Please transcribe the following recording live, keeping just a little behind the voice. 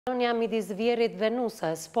Marrëdhënia midis Vjerit dhe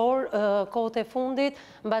Nusës, por kohët e fundit,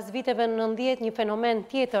 mbas viteve 90, një fenomen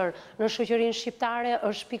tjetër në shoqërinë shqiptare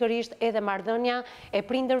është pikërisht edhe marrëdhënia e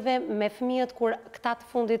prindërve me fëmijët kur këta të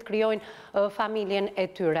fundit krijojnë familjen e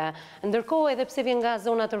tyre. Ndërkohë, edhe pse vjen nga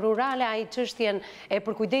zonat rurale, ai çështjen e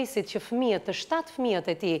përkujdesit që fëmijët, të 7 fëmijët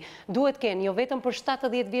e tij, duhet kenë jo vetëm për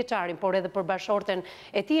 70 vjeçarin, por edhe për bashkëshorten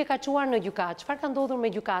e tij e ka çuar në gjykat. Çfarë ka ndodhur me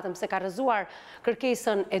gjykatën, pse ka rrëzuar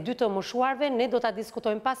kërkesën e dy të moshuarve, ne do ta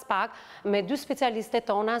diskutojmë pas pak me dy specialistet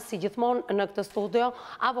tona, si gjithmonë në këtë studio,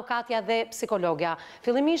 avokatja dhe psikologja.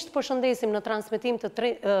 Fillimisht përshëndesim në transmetim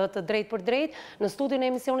të drejt për drejt në studion e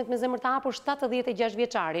emisionit me zemër të hapur 76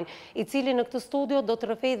 vjeçarin, i cili në këtë studio do të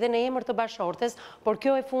rrëfej dhe në emër të bashkëshortes, por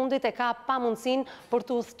kjo e fundit e ka pamundësinë për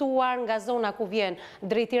të udhëtuar nga zona ku vjen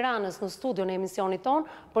drejt Tiranës në studion e emisionit ton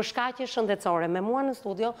për shkaqe shëndetësore. Me mua në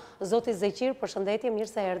studio zoti Zeqir, përshëndetje, mirë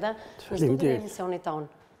se erdhe në studion e emisionit ton.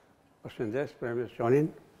 Përshëndes për emisionin.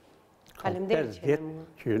 Faleminderit që vjet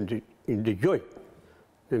që i ndëgjoj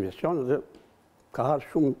në emision dhe ka ardhur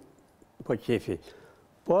shumë po qefi.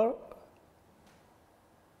 Por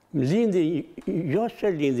më lindi, jo se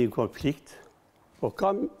lindi konflikt, po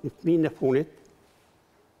kam një fëmijë në funit,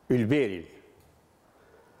 Ylberin.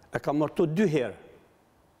 E kam martu 2 herë.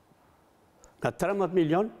 Nga 13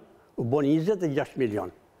 milion, u bon 26 milion.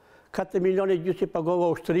 4 milion e gjysë i pagova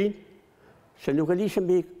ushtërinë, se nuk e lishëm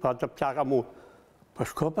me pa të plaka mu. Pa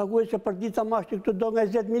shko paguaj që për dita mashti këtu do nga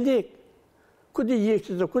 20.000 lekë. Ku di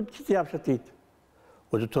gjeshtë të ku që të japë shëtit?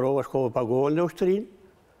 O të të rova shkova paguaj në ushtërinë,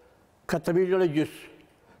 4 milion e gjysë.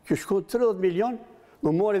 Që shko 30 milion,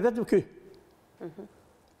 më mori vetëm ky.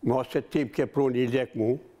 Mos se tim ke pru një lekë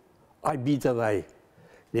mu, a i bitë dhe aji.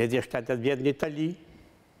 Ne edhe 7 vjetë në Itali,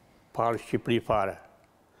 parë në Shqipëri fare.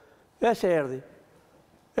 E se erdi.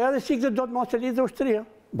 Edhe si këtë do të mos e lidhë ushtëria,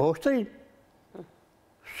 bo ushtërinë.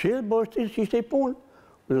 Si ishte i punë,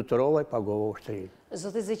 në të rova i pagova ushtërinë.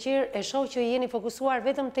 Zoti Zeqir, e shoh që jeni fokusuar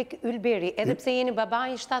vetëm tek Ylberi, edhe pse jeni baba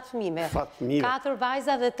i 7 fëmijëve, 4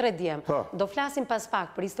 vajza dhe 3 djem. Do flasim pas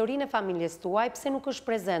pak për historinë e familjes tuaj, pse nuk është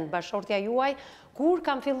prezent bashkëshortja juaj, kur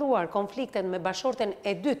kanë filluar konfliktet me bashkëshorten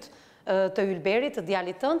e dytë të Ylberit, të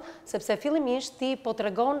djalit tënd, sepse fillimisht ti po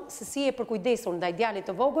tregon se si e përkujdesur ndaj djalit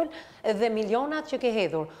të vogël dhe milionat që ke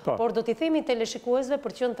hedhur. Por do t'i themi teleshikuesve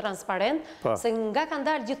për të qenë transparent, se nga kanë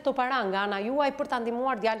dalë gjithë këto para nga ana juaj për ta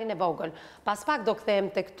ndihmuar djalin e vogël. Pas pak do kthehem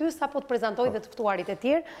tek ty sapo të prezantoj dhe të ftuarit e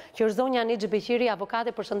tjerë, që është zonja Zeqir,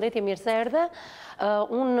 avokate, përshëndetje, mirë se erdhe.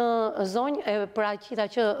 Unë zonjë për aqita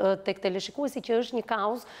që tek teleshikuesi që është një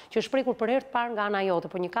kauzë që është prekur për herë të parë nga ana jote,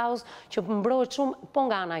 por një kauzë që mbrohet shumë po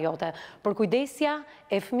nga ana jote. Për kujdesja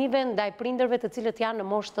e fëmijëve ndaj prindërve të cilët janë në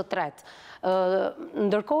moshë të tretë.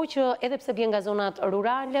 Ndërkohë që edhe pse vjen nga zonat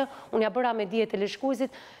rurale, unë ja bëra me dije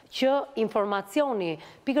teleshikuesit që informacioni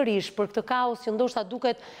pikërisht për këtë kaos që ndoshta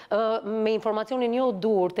duket me informacionin jo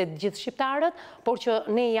dur të gjithë shqiptarët, por që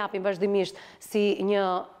ne i japim vazhdimisht si një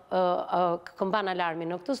këmban alarmi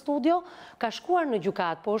në këtë studio, ka shkuar në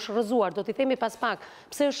gjykat, po është rrëzuar, do t'i themi pas pak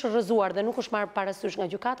pse është rrëzuar dhe nuk është marrë parasysh nga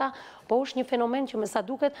gjykata, po është një fenomen që me sa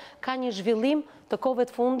duket ka një zhvillim të kohëve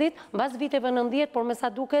të fundit, mbas viteve 90, por me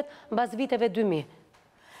sa duket mbas viteve 2000.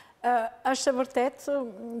 Është e vërtet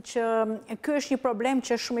që ky është një problem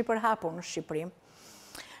që është shumë i përhapur në Shqipëri.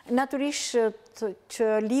 Naturisht që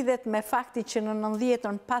lidhet me fakti që në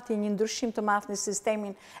 90-ën pati një ndryshim të madh në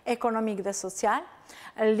sistemin ekonomik dhe social,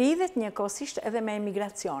 lidhet njëkohësisht edhe me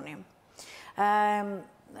emigracionin.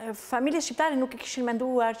 Familjet shqiptare nuk e kishin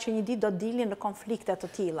menduar që një ditë do dilin në konflikte të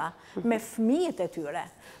tilla me fëmijët e tyre,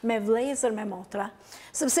 me vëllezër, me motra,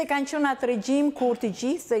 sepse kanë qenë atë regjim kur të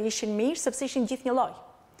gjithë ishin mirë, sepse ishin gjithë një lloj.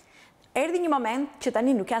 Erdhi një moment që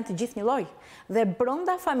tani nuk janë të gjithë një lloj dhe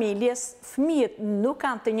brenda familjes fëmijët nuk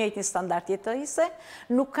kanë të njëjtin standard jetëse,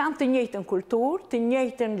 nuk kanë të njëjtën kulturë, të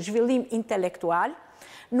njëjtën zhvillim intelektual,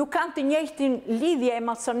 nuk kanë të njëjtin lidhje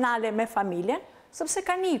emocionale me familjen, sepse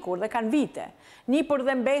kanë ikur dhe kanë vite. Nipër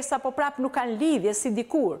dhe mbesa po prap nuk kanë lidhje si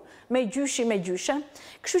dikur me gjyshi me gjyshen,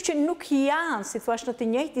 kështu që nuk janë, si thuash, në të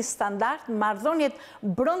njëjtin standard marrëdhëniet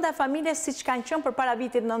brenda familjes siç kanë qenë përpara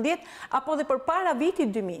vitit 90 apo dhe përpara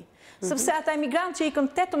vitit 2000. Sepse ata emigrantë që ikën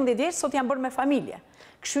 18 vjeç sot janë bërë me familje.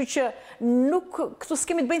 Kështu që nuk këtu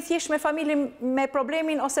s'kemi të bëjmë thjesht me familjen me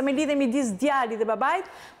problemin ose me lidhje midis djalit dhe babait,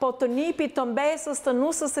 po të nipit, të mbesës, të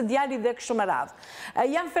nusës, të djalit dhe kështu me radhë.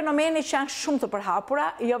 Janë fenomene që janë shumë të përhapura,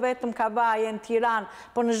 jo vetëm ka vaje në Tiranë,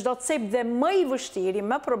 po në çdo cep dhe më i vështiri,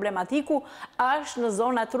 më problematiku është në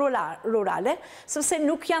zonat rurale, sepse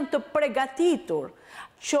nuk janë të përgatitur,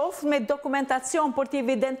 qoftë me dokumentacion për të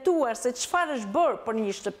evidentuar se çfarë është bërë për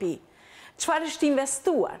një shtëpi, çfarë është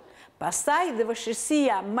investuar. Pastaj dhe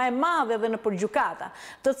vështirësia më e madhe dhe në përgjykata,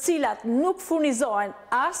 të cilat nuk furnizohen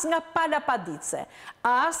as nga pala paditëse,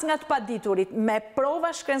 as nga të paditurit, me prova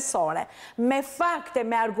shkrenësore, me fakte,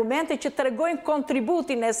 me argumente që tregojnë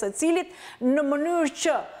kontributin e secilit në mënyrë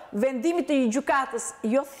që vendimit të gjykatës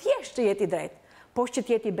jo thjesht të jeti drejt, por që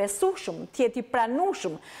t'jeti besushëm, t'jeti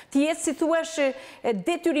pranushëm, t'jeti si thuash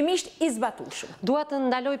detyrimisht i zbatushëm. Dua të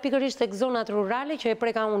ndaloj pikërisht tek zonat rurale, që e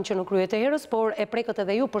preka unë që në kryet e herës, por e prekët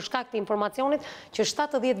edhe ju për shkak të informacionit që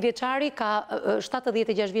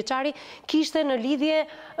 76 vjeçari kishte në lidhje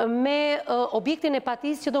me objektin e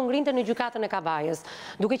patisë që do ngrinte në gjykatën e Kavajës.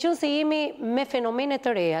 Duke qenë se jemi me fenomene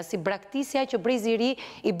të reja, si braktisja që brezi i ri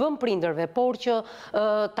i bën prindërve, por që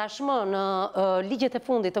tashmë në ligjet e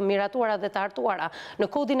fundit të miratuara dhe të hartuara në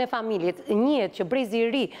kodin e familjet, njihet që brezi i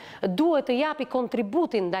ri duhet të japi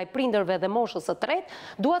kontributin ndaj prindërve dhe moshës së tretë,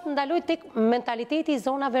 duhet të ndaloj tek mentaliteti i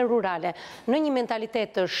zonave rurale, në një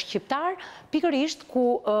mentalitet shqiptar, pikërisht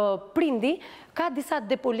ku prindi ka disa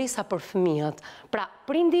depolisa për fëmijët. Pra,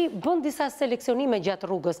 prindi bën disa seleksionime gjatë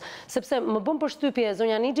rrugës, sepse më bën përshtypje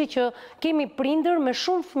zonja Nixhi që kemi prindër me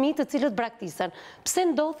shumë fëmijë të cilët braktisen. Pse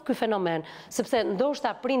ndodh ky fenomen? Sepse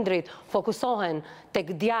ndoshta prindrit fokusohen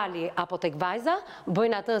tek djali apo tek vajza,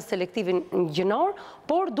 bëjnë atë selektivin gjinor,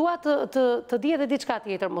 por dua të di edhe diçka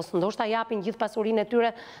tjetër, mos ndoshta japin gjithë pasurinë e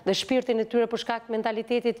tyre dhe shpirtin e tyre për shkak të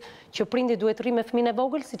mentalitetit që prindi duhet rri me fëmijën e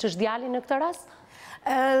vogël, siç është djali në këtë rast?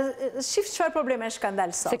 Shif çfarë probleme është skandal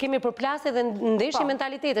sot. Se kemi përplasje dhe ndeshje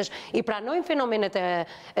mentalitetesh. I pranojmë fenomenet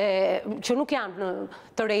që nuk janë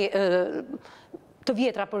të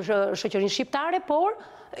vjetra për shoqërinë shqiptare, por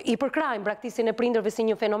i përkrajmë braktisin e prindërve si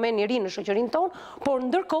një fenomen i ri në shoqërinë tonë, por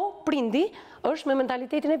ndërkohë prindi është me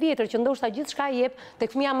mentalitetin e vjetër, që ndoshta gjithçka i jep tek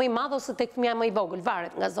fëmia më i madh ose tek fëmia më i vogël,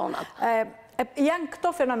 varet nga zonat. Janë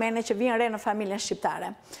këto fenomene që vijnë re në familjen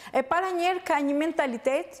shqiptare. E para njerë ka një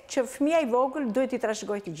mentalitet që fëmia i vogël duhet i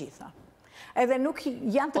trashëgoj të gjitha. Edhe nuk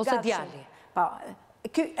janë të gatshëm. Ose djali. Po,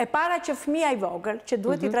 e para që fëmia i vogël që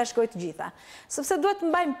duhet i trashëgoj të gjitha. Sepse duhet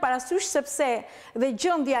të mbajmë parasysh sepse dhe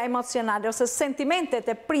gjendja emocionale ose sentimentet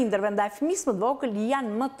e prindërve ndaj fëmisë më të vogël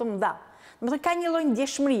janë më të mëdha. Ka një lloj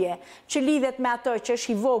ndjeshmërie që lidhet me ato që është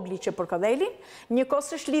i vogli që përkodhelin,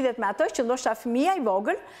 njëkohësisht lidhet me ato që ndoshta fëmia i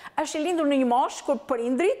vogël është i lindur në një moshë kur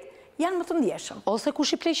prindrit janë më të ndjeshëm. Ose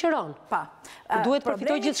kush i pleqëron. Duhet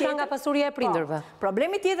përfitoj gjithçka nga pasuria e prindërve.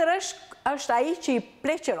 Problemi tjetër është ai që i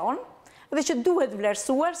pleqëron dhe që duhet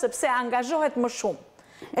vlerësuar sepse angazhohet më shumë.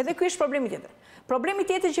 Edhe ky është problemi tjetër. Problemi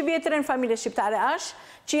tjetër që vjen në familjet shqiptare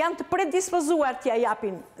është që janë të predispozuar t'ia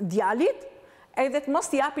japin djalit edhe të mos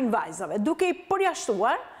t'i japin vajzave, duke i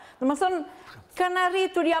përjashtuar, domethënë kanë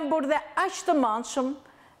arritur janë bërë dhe aq të mendshëm,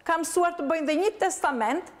 kanë mësuar të bëjnë dhe një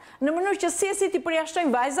testament në mënyrë që si t'i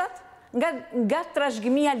përjashtojnë vajzat nga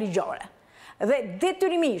trashëgimia ligjore. Dhe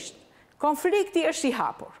detyrimisht konflikti është i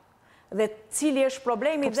hapur. Dhe cili është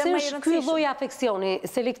problemi dhe më i rëndësishëm. Ky lloj afeksioni,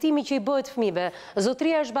 selektimi që i bëhet fëmijëve,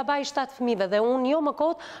 zotria është babai i 7 fëmijëve dhe unë jo më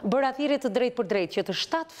kot bëra thirrje të drejtë për drejtë që të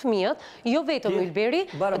 7 fëmijët, jo vetëm ylberi,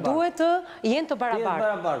 duhet të jenë të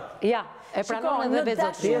barabartë. Ja, e pranon edhe vetë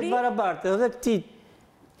zotria. Jetë barabartë, edhe këtit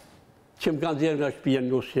që më kanë dhënë nga shtëpia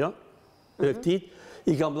Nusja, edhe këtit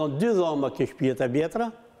i kam dhënë 2 dhoma ke shtëpiat e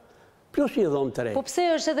vjetra, plus i dhomë të rejtë. Po pse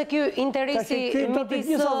është edhe kjo interesi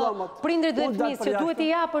midis prindrit dhe fëmijës që duhet i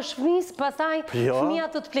japësh fëmijës, pastaj fëmia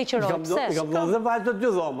të pleqërojë? Pse? I kam dhënë dhe vajzë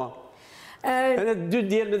 2 dhoma. Edhe 2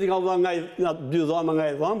 djelmet i kam dhënë nga 2 dhoma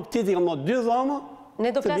nga i dhomë, këtit i kam dhënë 2 dhoma.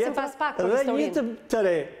 Ne do flasim pas pak për historinë. Dhe një të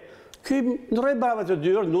re. Ky ndroi barave të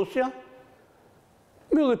dyr, Nusja,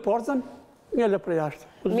 mbylli portën, ngele për jashtë.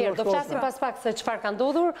 Mirë, do flasim pas pak se çfarë ka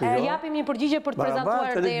ndodhur. Japim një përgjigje për të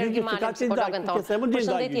prezantuar dhe Ergi Malin, psikologën tonë.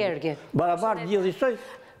 Përshëndetje Ergi. Barabartë gjithë.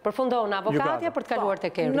 Përfundon avokatja për të kaluar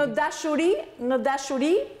tek Ergi. Në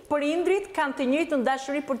dashuri, prindrit kanë të njëjtën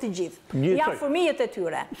dashuri për të gjithë. Janë fëmijët e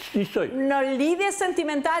tyre. Në lidhje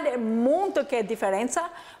sentimentale mund të ketë diferenca,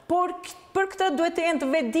 por për këtë duhet të jenë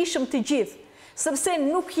të vetëdijshëm të gjithë, sepse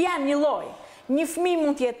nuk janë një lloj. Një fëmijë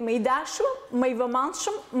mund të jetë më i dashur, më i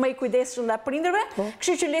vëmendshëm, më i kujdesshëm ndaj prindërve,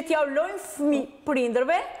 kështu që le t'ia ulojmë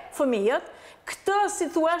prindërve, fëmijët, këtë si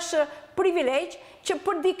thuash privilegj që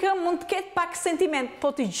për dikë mund të ketë pak sentiment,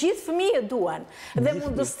 po të gjithë fëmijët duan. Dhe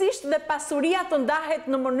mundësisht dhe pasuria të ndahet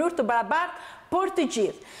në mënyrë të barabartë për të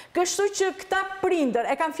gjithë. Kështu që këta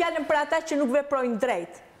prindër e kanë fjalën për ata që nuk veprojnë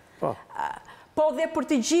drejt. Po dhe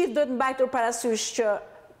për të gjithë duhet mbajtur parasysh që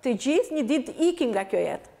të gjithë një ditë ikin nga kjo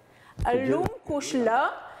jetë. Lumë kush lë,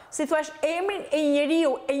 si thuash emrin e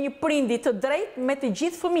njeriu e një prindi të drejtë me të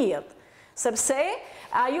gjithë fëmijët. Sepse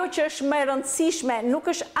ajo që është më e rëndësishme nuk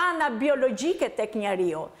është ana biologjike tek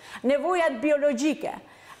njeriu. Nevojat biologjike,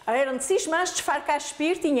 E rëndësishme është çfarë ka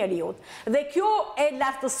shpirti njeriut. Dhe kjo e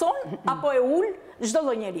lartëson apo e ul çdo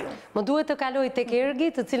lloj njeriu. Më duhet të kaloj tek Ergi,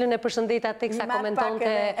 të cilën e përshëndeta teksa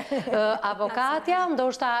komentonte avokatja,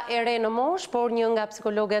 ndoshta e re në mosh, por një nga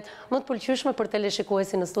psikologet më të pëlqyeshme për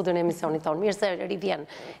teleshikuesin në studion e emisionit tonë. Mirë se rivjen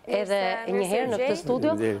edhe një herë në këtë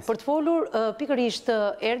studio për të folur pikërisht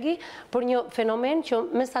Ergi për një fenomen që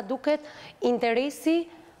me sa duket interesi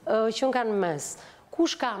që kanë mes.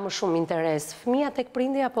 Kush ka më shumë interes? Fëmia tek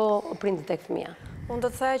prindi apo prindi tek fëmia? Unë do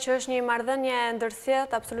të thej që është një marrëdhënie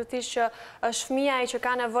ndërsjellë, absolutisht që është fëmia ai që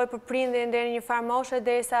ka nevojë për prindin deri në një farë moshe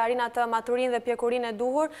derisa arrin atë maturinë dhe pjekurinë e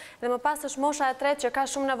duhur, dhe më pas është mosha e tretë që ka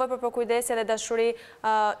shumë nevojë për kujdesje dhe dashuri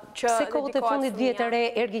që se kohët e fundit vjet e re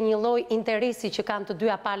Ergi një lloj interesi që kanë të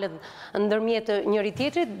dyja palët ndërmjet njëri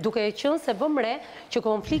tjetrit, duke qenë se vëmë re që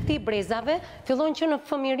konflikti i brezave fillon që në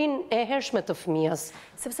fëmijërinë e hershme të fëmijës.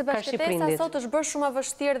 Sepse bashkëtesa sot është bërë shumë e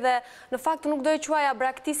vështirë dhe në fakt nuk do e quaja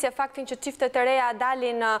braktisje faktin që çiftet e reja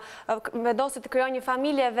dalin vendosin të krijojnë një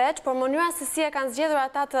familje veç, por mënyra se si e kanë zgjedhur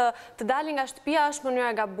ata të dalin nga shtëpia është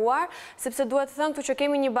mënyra e gabuar, sepse duhet të them këtu që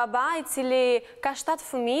kemi një baba i cili ka 7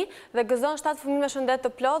 fëmijë dhe gëzon 7 fëmijë me shëndet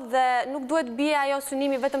të plotë dhe nuk duhet bie ajo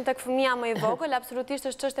synimi vetëm tek fëmia më i vogël, absolutisht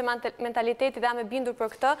është çështje mentaliteti dhe jam e bindur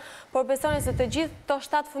për këtë, por besoni se të gjithë këto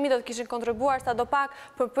 7 fëmijë do të kishin kontribuar sadopak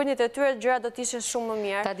për prindit e tyre, gjërat do të ishin shumë më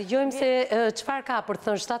mirë. Ta dëgjojmë se çfarë ka për të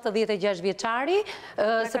thënë 76 vjeçari,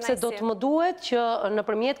 sepse do të më duhet që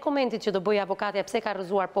nëpërmjet komentit që do bëj avokatja pse ka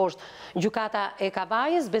rrëzuar poshtë gjykata e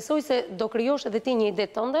Kavajës, besoj se do krijosh edhe ti një ide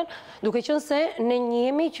tënde, duke qenë se ne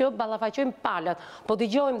njihemi që ballafaqojmë palët, po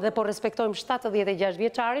dëgjojmë dhe po respektojmë 76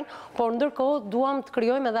 vjeçarin, por ndërkohë duam të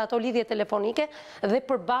krijojmë edhe ato lidhje telefonike dhe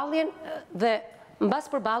përballjen dhe mbas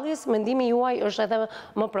përballjes, mendimi juaj është edhe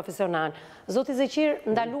më profesional. Zoti Zeqir,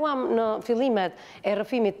 ndaluam në fillimet e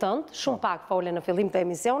rrëfimit tënd, shumë pak fole në fillim të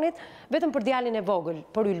emisionit, vetëm për djalin e vogël,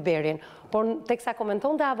 për Ylberin, por teksa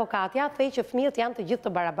komentonte avokatja, thej që fëmijët janë të gjithë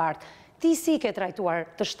të barabartë. Ti si ke trajtuar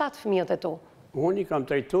të 7 fëmijët e tu? Unë i kam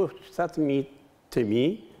trajtuar 7 fëmijët të mi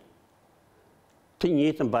të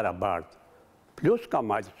njëjtën barabartë. Plus ka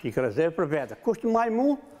majtë që i ka rezervë për vete. Kush të maj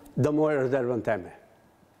mu, dë mojë rezervën teme.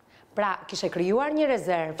 Pra, kishe krijuar një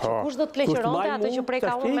rezervë, që kush do të pleqëronte atë që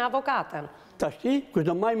preka unë me avokatën? Tashti, kush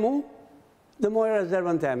do maj mu, dë mojë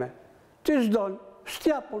rezervën teme. Ti s'donë,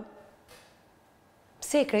 s'tjapun.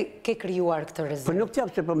 Pse ke krijuar këtë rezervë? Për nuk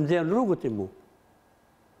t'japë se për më dhenë rrugët i mu.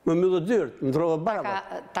 Më myllë dyrët, më ndrovë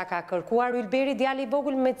barabat. Ta ka kërkuar Ylberi djali i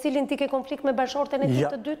vogël me cilin ti ke konflikt me bashkëshorten e ti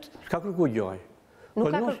të dytë? S'ka kërku gjoj. Nuk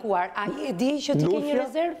ka kërkuar. A i di që ti ke një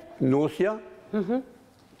rezervë? Nusja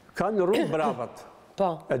ka në rrugë barabat.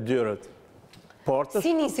 E dyrët.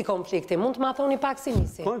 Si nisi konflikti? Mund të ma thoni pak si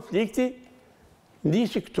nisi? Konflikti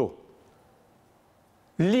nisi këtu.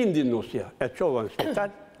 Lindi Nusja, e qova në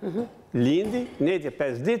spital, lindi, neti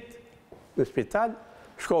 5 dit në spital,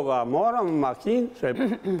 shkova mora më makinë,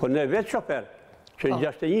 po ne vetë shofer, që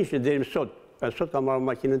 61 dhe deri më sot, e sot ka marrë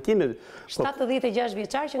makinën time. 76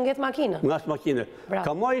 vjeçar që nget makinën? Ngas makinë.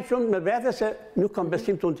 Ka marrë shumë me vete se nuk kam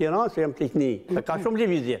besim të në Tiranë, se jam tekni, se ka shumë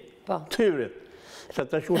lëvizje, tyrit. Se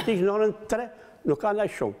të shkurtik në orën 3, nuk ka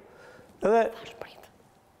nëjë shumë. Edhe,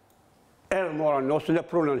 erë mora nësën e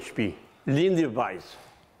prunën në shpi, lindi vajzë,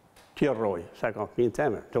 t'i rrojë, se kam fëmijën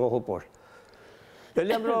teme, të kohë poshtë. E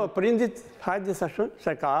lem rrojë prindit, hajtë sa shumë,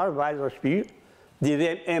 se ka arë vajzë në shpi, di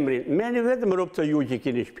dhe emrin, merni vetë më rupë të ju që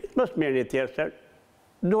kini shpi, mos merni tjerë, se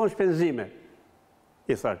duon shpenzime,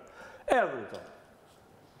 i thashë. Erdhën të.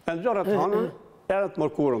 E në gjorët hanën, erdhën të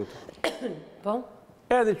mërkurën të. Po?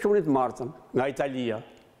 Edhe qunit martën, nga Italia.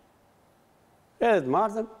 Edhe të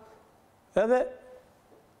martën, edhe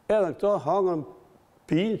këto hangën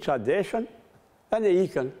pinë, qadeshën, e në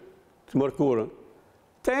ikën të mërkurën.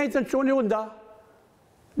 Të ejtën quni u nda,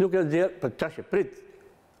 nuk e djerë, për të qashe pritë.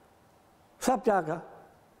 Sa pjaka,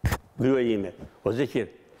 gryë ime, o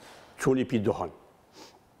Zeqir, quni pi dohon.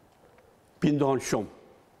 Pi ndohon shumë,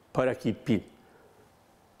 para ki pinë.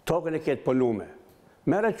 Tokën e ketë pëllume.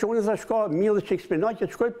 Mere quni sa shka, milë që ekspinoj, që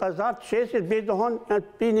të shkoj pazar të shesit, bej dohon, e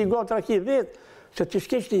të pi një gotë raki vetë, se të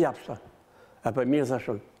shkesh të japsa. E për mirë sa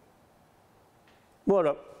shumë.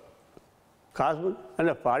 Mora, kazmën, e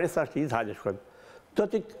në pari, sa shtë i të halë shkojmë. Do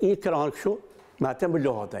të një kranë këshu, me atë më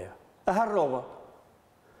lohët aja. E harrova.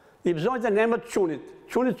 I bëzojnë të nemët qunit,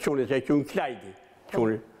 që e qunë klajdi.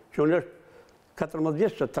 Quni është 14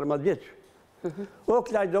 vjeqë, 13 vjeqë. O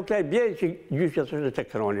klajdi, bjej që gjyqës është të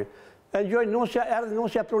kroni. E gjoj Nusja, erdhë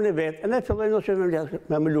Nusja prunë i vetë, e ne filloj Nusja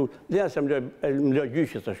me më lutë. Dhe se më loj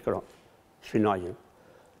gjyqës të shkronë, sfinajin.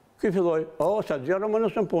 Këj filloj, sa gjera më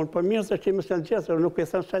nësën punë, për mirë se ti më se në gjera, se nuk e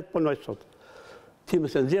thënë sajtë punoj sot. Ti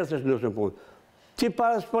më se në gjera se nusën punë. Ti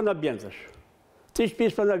parës për në bjentësh. Ti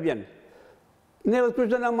shpisë për në vjenë. Neve të kush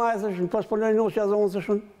dhe në majë, thëshën, pas punoj Nusja dhe unë,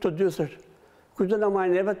 thëshën, të dy, thëshën. Kush dhe në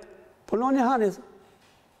majë neve, punon një hani, thë.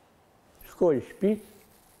 Shkoj në shpisë,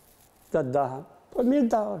 të daha. Po mirë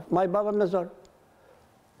daha, ma i baba me zorë.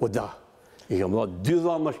 O da, i kam dhënë 2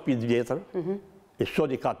 dhoma shpitë vjetër, i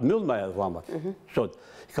sot i ka të mëllë me e dhomat. Sot,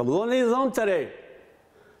 i kam dhënë i dhomë të rej.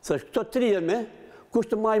 Thësh, këto 3 me, kush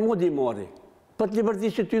të maj mu di mori. Po të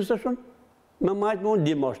liberdis që ty, thëshën, me majtë mu në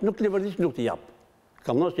di mosh, nuk të liberdis nuk të japë.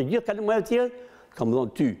 Kam dhënë që gjithë kalim majtë tjerë, kam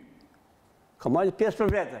dhënë ty. Kam majtë 5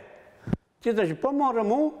 për vete. Që të shë, po marë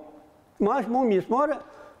mu, ma është mu misë marë,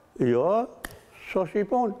 jo, so shë i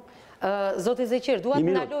ponë. Zoti Zeqir, duat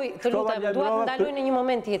të ndaloj në një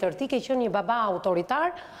moment tjetër. Ti ke qenë një baba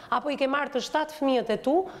autoritar, apo i ke marrë të 7 fëmijët e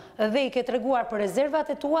tu dhe i ke treguar për rezervat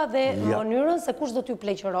e tua dhe mënyrën se kush do t'ju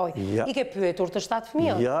pleqëroj? I ke pyetur të 7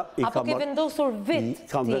 fëmijët? Apo ke vendosur vetë?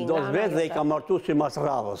 Kam vendosur vetë dhe i kam martu si mas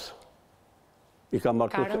radhës. Ka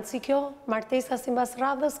rëndësi kjo? Martesa si mas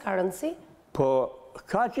radhës? Ka rëndësi? Po,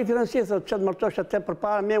 ka që i rëndësi, që të martosh atë për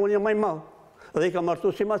para me unë një maj malë. Dhe i kam martu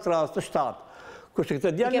si mas radhës të 7. I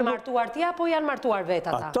ke martuar ti apo janë martuar vetë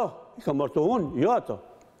ata? Ato, i kam martu unë, jo ato.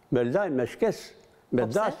 Me lajnë, me shkes, me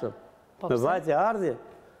dasëm, me vajtë e ardhje,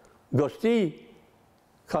 gosti,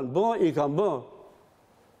 kanë bo, i kanë bo.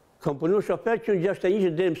 Kam punu shofer që në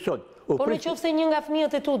 61 dhe më sot. Por në qofë se një nga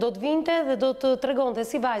fëmijët e tu do të vinte dhe do të tregonte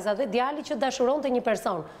si vajza dhe djali që dashuronte një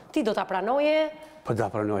person, ti do të pranoje? Po da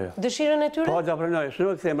pranoje. Dëshirën e tyre? Po da pranoje, së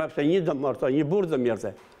nuk këthejmë, apse një do mërto, një burë do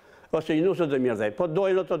mjërte. Ose një nusë dhe mirë po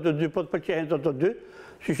dojnë të të dy, po të përqehin të të dy,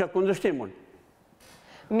 që isha kundështimun.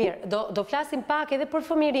 Mirë, do flasim pak edhe për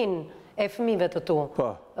fëmirin e fëmijëve të tu. Po.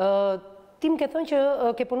 Ti më ke thënë që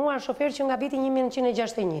ke punuar shofer që nga viti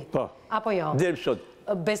 1961. Po. Apo jo? Dhe sot.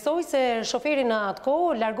 Besoj se shoferi në atë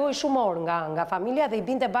kohë largoi shumë orë nga familja dhe i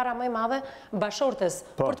binte bara më e madhe bashkëshortes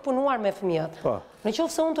për të punuar me fëmijët. Po. Në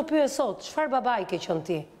qoftë se unë të pyes sot, çfarë babai ke qenë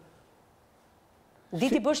ti?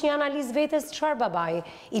 Diti bësh një analizë vetes, çfarë babai?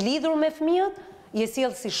 I lidhur me fëmijët? Je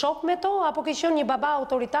sjell si shok me to? Apo ke qenë një baba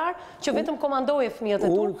autoritar që vetëm komandoje fëmijët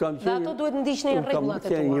e tu? Dhe ato duhet ndiqnin rregullat e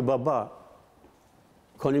tua? Unë kam qenë një baba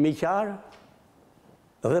ekonomiqar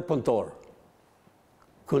dhe punëtor.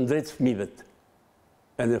 Kundrejt fëmijëve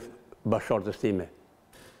e në bashkëshortes time.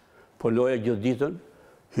 Punoja gjithë ditën,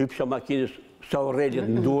 hypsha makinës sa orrelit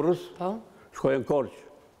në Durrës, shkoja në Korçë,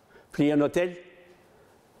 flija në hotel.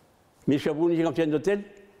 Mi shëbunin që kam qenë në hotel,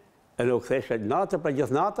 e në u ktheshe natën për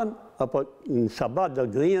gjithë natën, apo në sabat dhe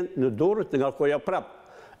gdhinjen në Durrës, në ngarkoja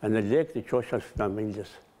prapë. E në lekë të qosha në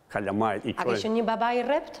familjes, kalamajt. A ke qenë një baba i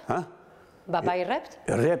rrept? Ha? Baba i rrept?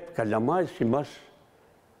 Rrept, kalamajt, si mas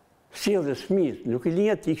sjellë dhe fëmijët. Nuk i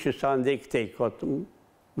linja t'i kështë sa ndej këtej, këtë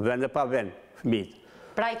vend e pa vend, fëmijët.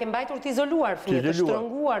 Pra i ke mbajtur t'izoluar fëmijët, të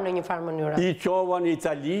shtrënguar në një farë mënyra? I qova në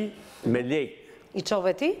Itali me lekë. I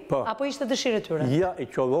qove ti? Po. Apo ishte dëshirë e tyre? Ja, i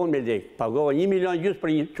qove unë me lekë. Pagova 1,5 milion për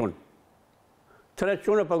një qunë. 3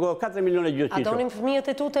 qunë pagova 4 milion e gjysë. A donin fëmijët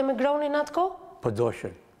e tu të emigronin atë ko? Po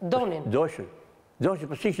doshin. Donin? Doshin. Doshin,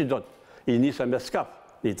 po si që do të. I nisa me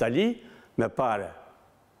skaf në Itali, me pare.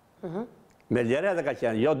 Me ljereta ka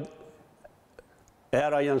qenë, jo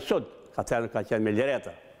era janë sot, ka qenë me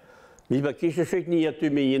ljereta. Mi për kishë shek një aty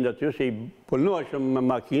me një aty, se i punoheshëm me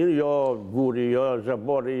makinë, jo guri, jo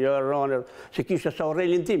zëbori, jo raner, se kishë sa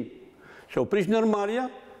orelin tim. Se u prish në nërmarja,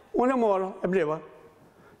 unë e mora, e bleva.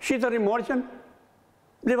 Shqitër i morqen,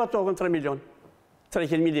 bleva tokën 3 milion,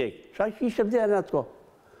 300.000 lekë. Sa ishte vlerë në atë ko.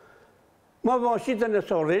 Ma vëma shqitër në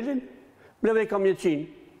sa orelin, bleva i kam 100.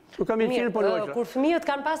 Nuk kam 100 për nojshë. Kur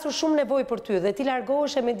fëmijët kanë pasur shumë nevoj për ty dhe ti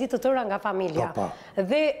largoheshe me ditë të tëra nga familja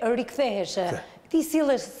dhe riktheheshe, ti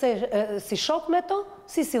sillesh si shok me to,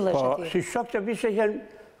 si sillesh e ti? Si shok që vishe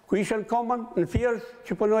ku ishen komën në Fierës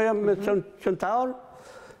që punoja me qëntaur,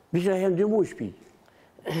 vishe hen 2 muaj shpi.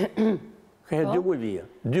 Ka hen 2 muaj vija.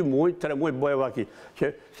 2 muaj, 3 muaj boja vaki.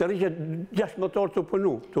 Se rrishe 6 motor të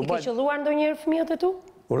punu. I ke qëlluar ndonjëherë fëmijët e tu?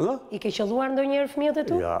 Urdhë? I ke qëlluar ndonjëherë fëmijët e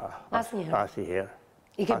tu? Ja, asnjëherë. Asnjëherë.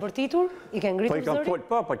 I ke bërtitur? I ke ngritur zërin?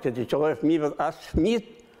 Po, që ti qëlloj fëmijëve as fëmijët,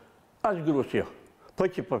 as grusjo. Po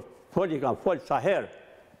që fol i kam fol sa herë.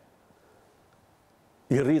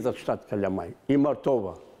 I rritët 7 kalamaj, i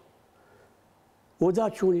martova. U da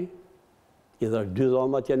quni, i dhe 2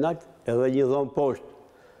 dhomat jenakt, edhe 1 dhomë poshtë.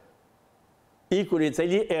 I kur i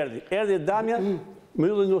cili erdi damja, më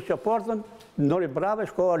yllë Nusja portën, nori brave,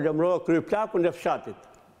 shkoha lëmrova kry plaku në fshatit.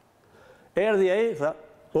 Erdi e i, tha,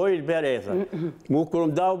 o i lbere e, tha, mu kur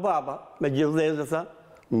më dau baba, me gjithdhezë, tha,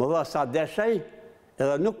 më dha sa desha i,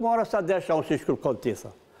 edhe nuk mora sa desha unë si shkërkon ti,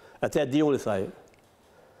 tha. E te di unë, tha i.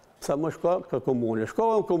 Tha, më shko ka komunë.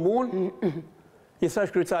 Shkova në komunë, i tha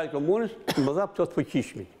shkrytari komunës, më dha pëtot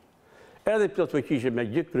fëqishmin. edhe plot fuqishëm me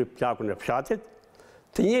gjithë kry plakun e fshatit,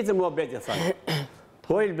 të njëjtën muhabet e thanë.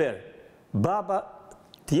 Po Ilber, baba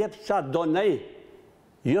t'jep sa do nej,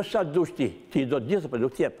 jo sa dush ti i do të gjithë, për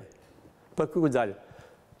nuk t'jepë. Për kërë dalë,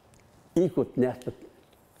 ikut nesët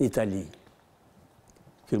në Itali.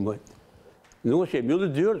 Nuk është e mjullë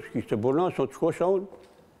dyrë, s'kishtë të burna, sot shkosha unë,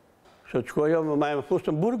 sot shkoja më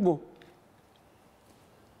fustë në burg mu.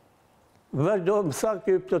 Vazhdo, më tha,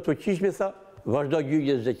 kjo plot fuqishmi, tha, vazhdo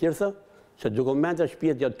gjyqje Zeqir, tha, se dokumenta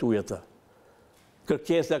shpijet janë tuja, tha.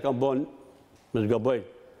 Kërkesa kam bon, më zgaboj,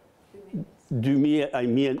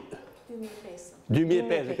 2005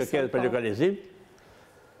 kërkesa për legalizim.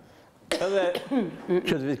 Edhe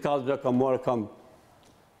që të vitë kalë dhe kam marë, kam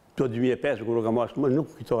të 2005, kërë kam marë, nuk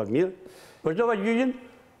kujtohet mirë. Vazhdova gjyqjen,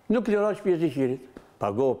 nuk liroj shpijet Zeqirit.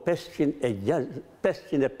 Pagohë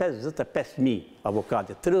 555.000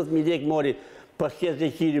 avokatit, 30.000 lekë mori pas që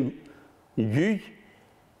Zeqirin në gjyqë,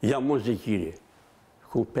 jam mund Zeqiri.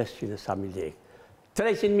 Ku 500.000 lekë.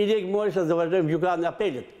 300.000 lekë mori se dhe vazhdojmë gjukatën e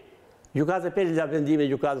apelit. Gjukatën e apelit dhe vendime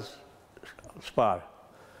gjukatës sparë.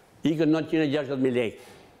 Ikën 960.000 lekë.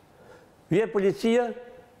 Vje policia,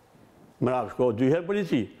 mërave, shkohë 2 herë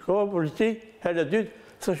polici. Shkohë polici, herë e dytë,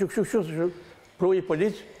 së shuk, pruji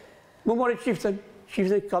policë, më mori qiftën.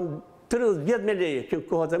 Qiftën kam 30 vjetë me leje, që në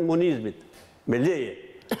kohët e monizmit, me leje.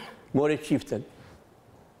 Mori qiftën.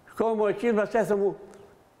 Shkohë mori qiftën, pas të mu,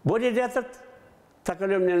 boni letërt, ta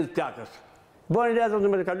kalëm në plakës. Boni letërt në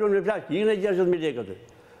me kalëm në plakës, i në 60.000 lekët.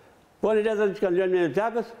 Boni letërt që kalëm në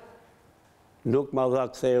plakës, nuk ma dha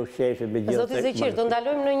këtheu sheshe me gjithë. Zoti Zeqir, do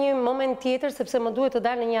ndalojmë në një moment tjetër, sepse më duhet të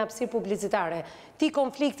dalë në një hapësirë publicitare. Ti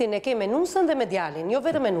konfliktin e ke me Nusën dhe me djalin, jo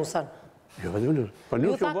vetëm me Nusën. Jo vetëm me Nusën.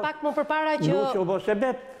 Ju tha pak më përpara që... Nusë që bo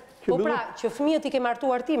sebep. Po pra, që fëmijët i ke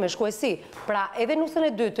martuar ti me shkuesi. Pra, edhe Nusën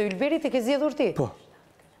e dytë të Ylberit i ke zgjedhur ti. Po.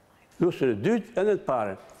 Nusën e dytë edhe të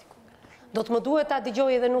pare. Do të më duhet ta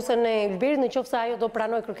dëgjoj edhe Nusën e Ylberit në qoftë se ajo do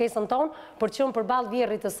pranoj kërkesën tonë për të qenë përballë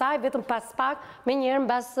vjerrit të saj, vetëm pas pak me një herë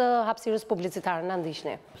mbas hapësirës publicitare. Na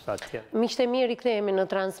ndiqni. Miqtë e mirë, rikthehemi në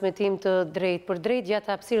transmetim të drejtë për drejtë. Gjatë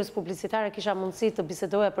hapësirës publicitare kisha mundësi të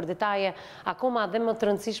bisedoja për detaje akoma dhe më të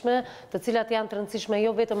rëndësishme, të cilat janë të rëndësishme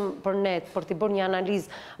jo vetëm për ne, për të bërë një analizë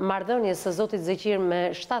marrëdhënies së zotit Zeqir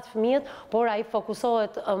me 7 fëmijët, por ai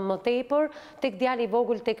fokusohet më tepër tek djali i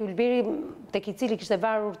vogël, tek Ylberi, tek i cili kishte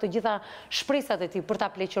varur të gjitha shpresat e tij për ta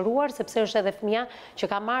pleqëruar, sepse është edhe fëmia që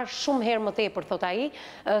ka marrë shumë herë më tepër, thot ai,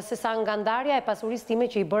 sesa nga ndarja e pasurisë time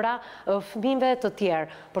që i bëra fëmijëve të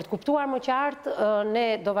tjerë. Për të kuptuar më qartë, ne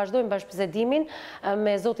do vazhdojmë bashkëbisedimin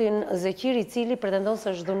me zotin Zeqir, i cili pretendon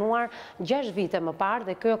se është dënuar 6 vite më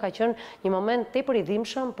parë, dhe kjo ka qenë një moment tepër i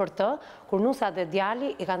dhimbshëm për të, kur Nusa dhe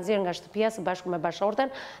djali i kanë nxjerrë nga shtëpia së bashku me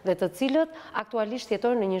bashkëshorten, dhe të cilët aktualisht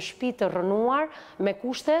jetojnë në një shtëpi të rënuar me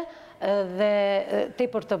kushte dhe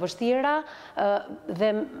tepër të vështira dhe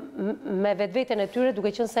me vetveten e tyre, duke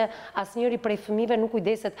qenë se asnjëri prej fëmijëve nuk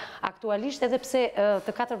kujdeset aktualisht, edhe pse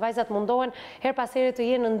të 4 vajzat mundohen her pas here të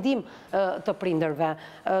jenë në ndihmë të prindërve.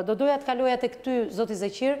 Do doja të kaloja tek ty, zoti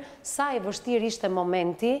Zeqir, sa e vështirë ishte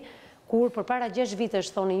momenti kur përpara 6 vitesh,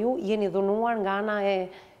 thoni ju, jeni dhunuar nga ana e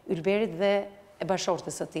Ylberit dhe e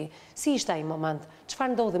bashkëshortes së tij. Si ishte ai moment?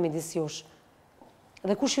 Çfarë ndodhi midis jush?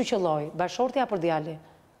 Dhe kush ju qelloi, bashkëshorti apo djali?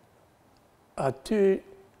 Aty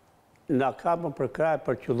nga ka më për kraj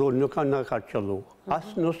për qëllu, nuk nga ka qëllu. As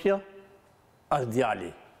Nusja, as djali.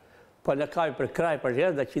 Po nga ka për kraj për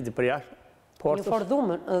gjithë dhe qiti për jashtë portës. Një forë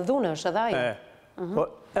dhune është edhe aji.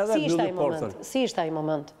 Si ishte ai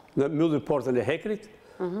moment? Në mylli portën e hekrit,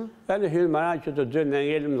 e në hyrë maran që të dy në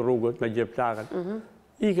ngellim në rrugët me gjithë plakët.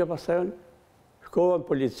 Ike pasajën, shkohen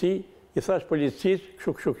polici, i thash policis,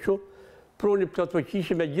 këshu, pruni plot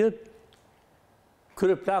fuqishi me gjithë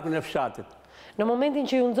kërë plakën e fshatit. Në momentin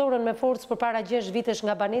që ju nxorën me forcë përpara 6 vitesh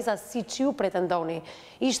nga banesa, siç ju pretendoni,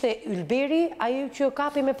 ishte Ylberi ajo që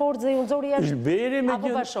kapi me forcë dhe ju nxori jashtë apo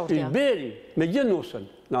bashkëshortja? Ylberi me gjithë Nusën,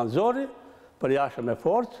 na nxori për jashtë me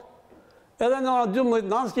forcë, edhe në 12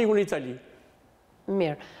 nanë s'kiku në Itali.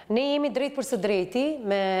 Mirë. Ne jemi drejt për së drejti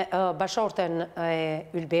me bashkëshorten e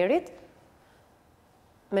Ylberit,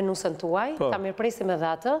 me Nusën tuaj, ta mirëpresim edhe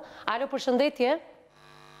atë. Alo, përshëndetje?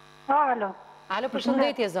 Alo,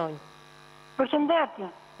 përshëndetje, zonjë. Përshëndetje.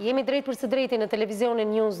 Jemi drejt për së drejti në televizionin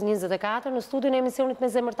News 24, në studion e emisionit me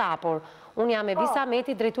zemër të Hapur. Unë jam Evis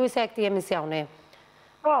Ahmeti, drejtuesja e këtij emisioni.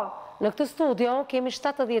 Në këtë studio kemi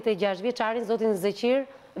 76 vjeçarin zotin Zeqir,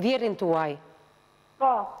 vjerin tuaj.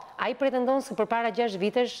 Ai pretendon se përpara 6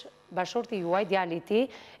 vitesh bashkëshorti juaj, djali i tij,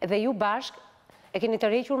 dhe ju bashk e keni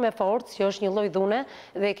tërhequr me forcë, që është një lloj dhune,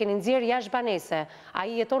 dhe e keni nxjerrë jashtë banese.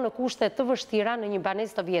 Ai jeton në kushte të vështira në një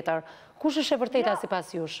banesë të vjetër. Kush është e vërteta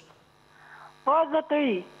sipas jush? Po,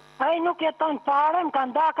 zotëri, ai nuk jeton fare, më ka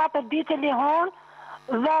nda 4 ditë lihon,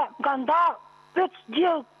 dhe më ka nda pëtë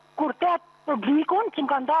gjithë kurtet publikun, që më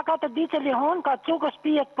ka nda 4 ditë lihon, ka cukë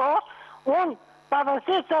shpijet poshtë, unë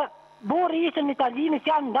pavarësisht se burri ishte në Itali, në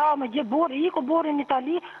janë nda me gjithë burri, iku burri në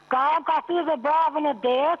Itali, ka thyrë dhe bravën e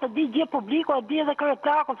dhe, se di gjithë publiku, e di dhe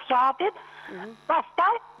kryetraku fshatit,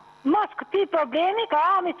 pastaj, mos këti problemi, ka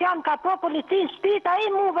amit janë ka po policin shpit, a i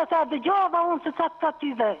muve se dëgjova unë se sa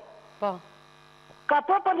ty vej. Ka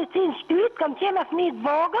po policin shpit, kam qenë fëmijët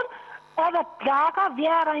vogël, edhe plaka,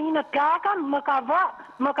 vjera i në plaka, më ka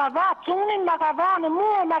va qunin, më ka va në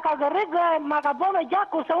mua, më ka gërrit dhe më ka bo me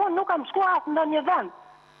gjatë, kurse unë nuk kam shku asë në një vend.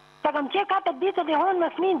 Se kam qenë 4 ditë të lihon me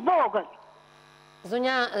fëmijët vogël.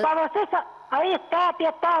 Zonja... Parësisht, a i stati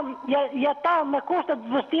jeton me kushtet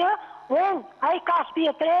vështira, a i ka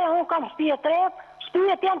shtëpi 3, unë kam shtëpi 3,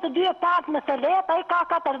 shtëpijet janë të 2 partë me selet, a i ka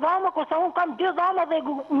 4 dhoma, kurse unë kam 2 dhoma dhe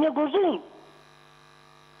një guzhinë.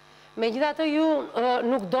 Megjithatë ju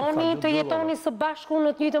nuk doni të jetoni së bashku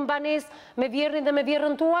në të njëjtën banesë me vjerrin dhe me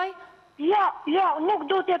vjerrën tuaj? Jo, nuk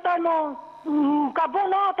du të jetoj më unë. Ka bo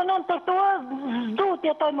në atë në të tërtuë, s'du të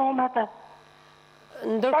jetoj më unë atë.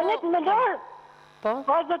 Ndërkohë... Me lërë,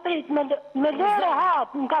 me lërë e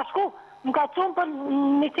hatë, më ka shku, më ka qumë për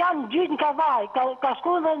një tjanë gjytë në kavaj, ka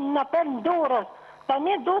shku dhe në për në durës. Ta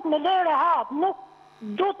një du të me lërë e hatë, nuk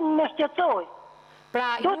du të me shqecoj.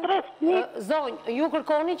 Pra, zonjë, ju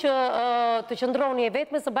kërkoni që të qëndroni e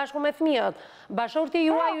vetme së bashku me fëmijët. Bashorti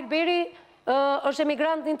juaj Ylberi është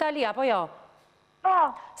emigrant në Itali, apo jo?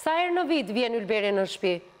 Sa herë në vit vjen Ylberi në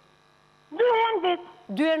shtëpi? 2 herë në vit.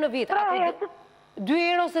 2 herë në vit. 2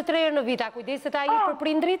 herë ose 3 herë në vit. A kujdeset ai për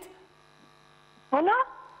prindrit?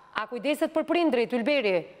 A kujdeset për prindrit,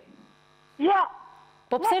 Ylberi? Jo.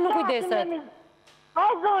 Po pse nuk kujdeset? O,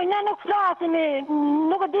 zonjë, ne nuk flasim,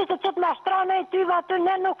 nuk e di se që të mashtrane i tyve aty,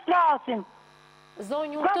 ne nuk flasim.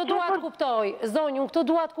 Zonjë, unë këtë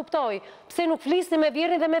dua të kuptoj. Pse nuk flisni me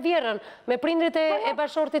vjerrin dhe me vjerrën, me prindrit e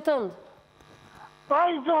bashortit tënd? O,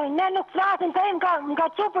 zonjë, ne nuk flasim, të më ka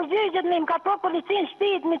që përgjigjet, më ka pro policin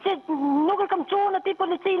shpit, nuk e kam që në ti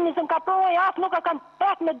policin, më ka pro e asë, nuk e kam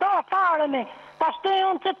pek me do fare me. Ta shtoj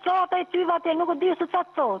unë që të sot e i tyve aty, nuk e di se që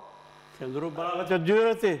të sot. Që ndru bravat e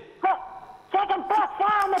dyre ti? Që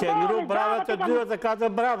ndru bravat e 2 dhe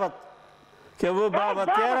 4 bravat. Që vë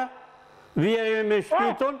bravat tjera, vjeri me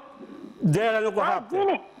shpiton, dera nuk u hapte.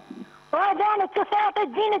 O, Dani, që se atë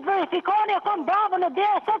gjinit verifikoni, e kom bravën e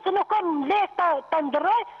dera, sot që nuk kom lek të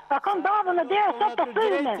ndëroj, e kom bravën e dera, sot të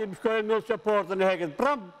thyme. Që më shkojnë në shëportën e heket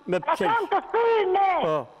pram me pëqesh. E kam të thyme,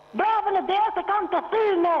 bravën e dera se kam të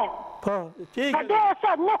thyme. A dera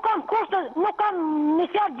sot, nuk kom kushtë, nuk kom një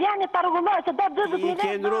fjallë gjenje të argumoj, se do 20.000 lekë. Që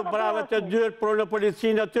ndru bravat e dyrë pro në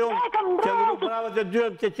policinë aty unë, që ndru bravat e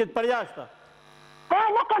dyrë që qitë për jashta.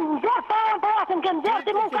 Nuk kom nëzërë farën për jashtë, më kem nëzërë,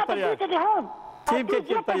 ti mund ka të ditë li hunë. Tim ke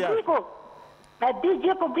qitë për jashtë. E di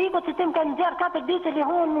gjë publiku që tim ka nëzërë 4 ditë li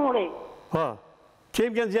hunë muri. Qim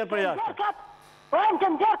ke nëzërë për jashtë? Më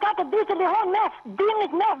kem nëzërë 4 ditë li hunë mes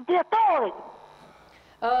dimit, mes djetorit.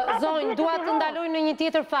 Zonjë, dua të ndaloj në një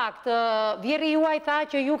tjetër fakt. Vjeri juaj tha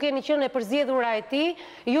që ju keni qenë e përzjedhura e ti,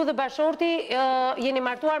 ju dhe bashorti jeni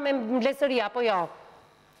martuar me mblesëri, apo jo?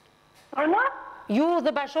 Ju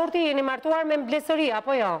dhe bashorti jeni martuar me mblesëri,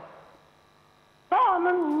 apo jo? Po,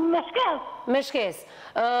 me shkes. Me shkes.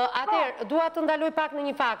 Atëherë, dua të ndaloj pak në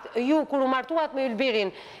një fakt. Ju, kur u martuat me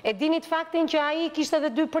Ylberin, e dinit faktin që ai kishte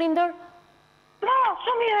edhe 2 prindër? Po,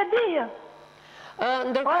 shumë i e di.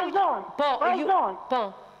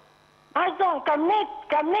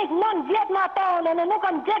 Kam nejt 9 vjetë më atone, në nuk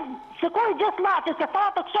kam gjekë, se kur i gjithë laqë, se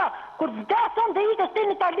fatë kësha, kur vdesën dhe i të shti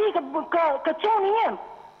në Itali, këtë qoni jem.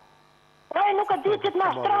 Nuk e di që të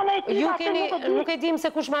mashtronë e ti. Nuk e dim se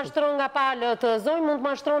kush mashtron nga palët, zonjë, mund të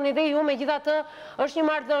mashtroni dhe ju, me gjitha të është një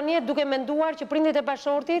marrëdhënie duke menduar që prindrit e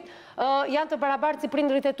bashortit janë të barabartë si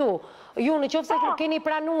prindrit e tu. Ju, në qoftë se keni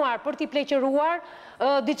pranuar për t'i pleqëruar,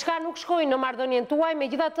 diçka nuk shkojnë në marrëdhënien tuaj, me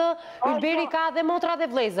gjitha të Ylberi ka dhe motra dhe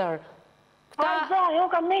vlezër.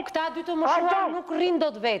 Këta dy të moshuar nuk rinë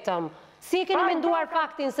do të vetëm. Si e keni menduar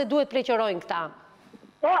faktin se duhet pleqërojnë këta?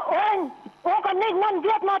 O, kam nejtë 9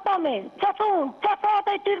 vjetë më ato me. Që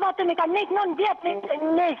fata i tyrë atë me, kam nejtë 9 vjetë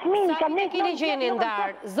në shmini, kam nejtë 9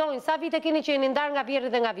 vjetë. Zonjë, sa vite keni qeni ndarë nga vjerë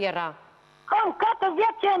dhe nga vjera? Kam 4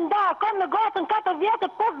 vjetë që e ndarë, kam në gotën 4 vjetë,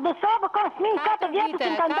 posë bësobë, kam shmini 4 vjetë që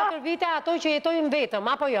në ndarë. 4 vite ato që jetojnë vetëm,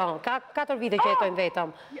 apo jo? 4 vite që jetojnë vetëm.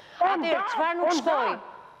 Atërë, qëfar nuk shkoj?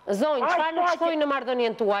 Zonjë, qëfar nuk shkoj në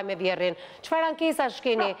marrëdhënien tuaj me vjerrin? Qëfar ankesa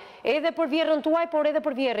shkeni? Edhe për vjerrin tuaj, por edhe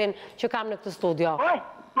për vjerrin që kam në këtë studio?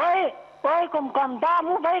 oj, kam da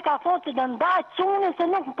mu vej, ka thonë që dhe ndaj cunin se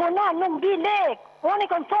nuk punon, nuk bi lek. Unë i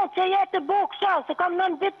kam thonë që jetë të bo kësha, se kam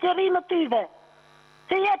 9 vitë që rrimë tyve.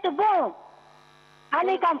 Se jetë të bo.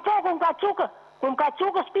 Ani kam thonë, këm ka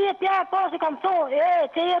qukë shpije pjarë, pas i kam thonë,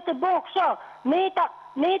 që jetë të bo kësha. Me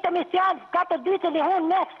i të misjanë, 4 ditë që lihon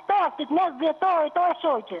mes stasit, mes vjetorit, to e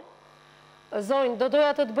shoqë. Zonjë, do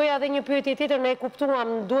doja të bëja edhe një pyetje tjetër, ne e kuptuam,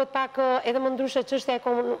 duhet pak edhe më ndryshe çështja e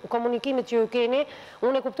komunikimit që ju keni.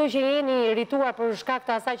 Unë e kuptoj që jeni irrituar për shkak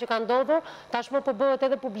të asaj që ka ndodhur, tashmë po bëhet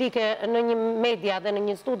edhe publike në një media dhe në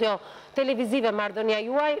një studio televizive marrëdhënia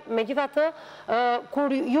juaj. Megjithatë,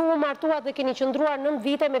 kur ju u martuat dhe keni qëndruar 9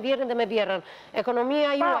 vite me vjerrin dhe me vjerrën,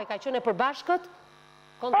 ekonomia juaj ka qenë e përbashkët?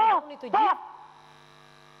 Kontribuoni të gjithë?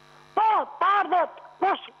 Po, pardot,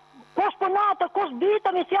 kush punatë, kush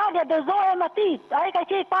bitë me fjallja dhe zoje më titë, a i ka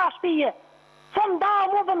qej pa shpije. Së më da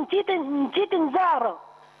mu dhe më qitin zero.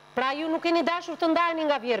 Pra ju nuk keni dashur të ndajni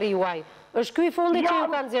nga vjerri juaj? Është ky i fundit që ju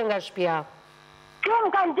kanë nxjerrë nga shtëpia? Kjo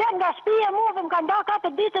më kanë nxjerrë nga shtëpia mu dhe më kanë da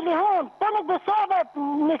 4 ditë lihon. Po nuk besove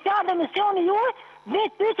me fjallë emisioni juaj,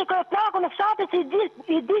 vetë pyqë kryeplakun e fshatit që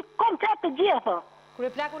i di komplet të gjithë.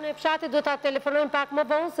 Kryeplakun e fshatit do ta telefonojmë pak më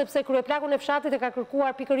vonë, sepse kryeplakun e fshatit e ka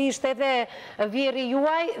kërkuar pikërisht edhe vjerri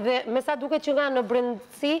juaj dhe me sa duket që nga në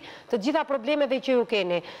brendësi të gjitha problemeve që ju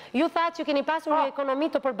keni. Ju thatë që keni pasur një ekonomi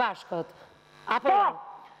të përbashkët. Apo jo?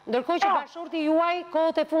 Ndërkohë që bashkëshorti juaj,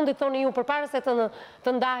 kohët e fundit thoni ju, përpara se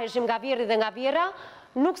të ndaheshim nga vjerri dhe nga vjera,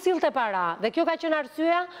 nuk sillte para. Dhe kjo ka qenë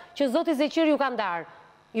arsyeja që zoti Zeqir ju ka ndarë.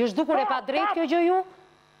 Ju është dukur e pa drejt kjo gjë ju?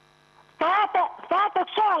 Fate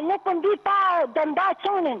kësha, nuk për ndi pa dhe ndaj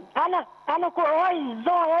cunin. Anë ku oj,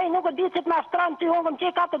 zoj, nuk e di që të mashtran të hongëm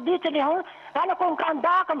që 4 ditë që li hongë. Anë ku më ka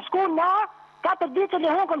nda, kam shku në 4 ditë që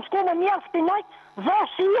li hongë, kam shku në mjellë spinoj. Zoj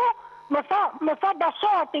shio, më tha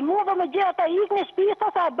bashkëshorti, mu dhe me gjithë të ikni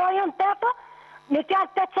shpisa, sa e bëjën tepë, me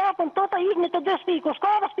tjallë të qepën të të ikni të 2 shpi. Ku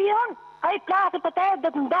shkove shpion, a i plasi për të e dhe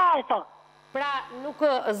të ndaj, tha. Pra, nuk,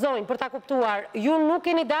 zonjë, për ta kuptuar, ju nuk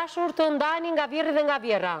keni dashur të ndajni nga vjerri dhe nga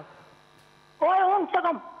vjera? Oj, unë që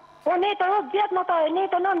kam, unë e të 10 vjetë më ta, e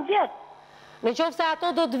të 9 vjetë. Në qoftë se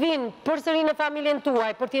ato do të vinë përsëri në familjen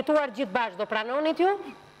tuaj, për tjetuar gjithë bashkë, do pranonit ju?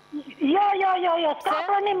 Jo, s'ka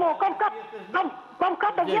pranim mu, kam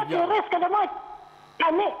 4 vjetë në riske dhe mojtë.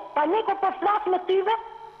 Pa një ku për flasë me tyve,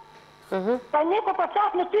 pa një ku për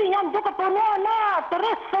flasë me ty, jam duke përnua në të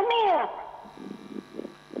riskë fëmijët.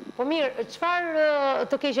 Po mirë, qëfar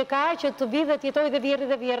të keqe ka që të vi dhe tjetoj dhe vjerri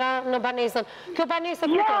dhe vjera në banesën? Kjo banesë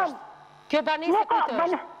këtë është? Kjo banesë këtë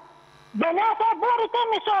është? Banesë e borit e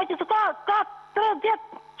mishoj, që ka 3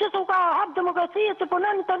 vjetë që su ka hapë demokracije që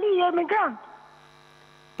punën në Itali e emigrant.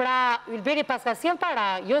 Pra, Ylberi pas ka sjell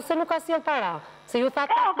para, jo se nuk ka sjell para, se ju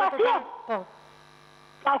thatë pak në përpara.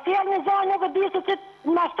 Ka sjell një zonë nuk e di se që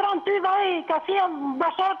në mashtron ty vaj, ka sjell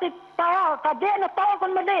bashkëshorti para, ka dhe në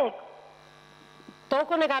tokën me lekë.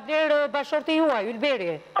 Tokën e ka blerë bashkëshorti juaj,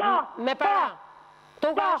 Ylberi, me para.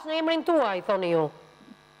 Toka është në emrin tuaj, thoni ju.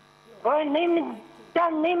 Oj, nimi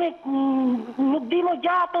nuk di më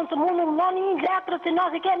gjatën, se mu në një letrë, se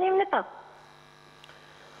nësi ke nimi në të.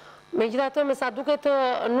 Megjithatë, me sa duket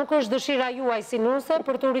nuk është dëshira juaj si nuse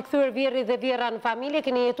për të rikthyer vjerri dhe vjera në familje,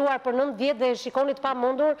 keni jetuar për 9 vjet dhe shikonit pa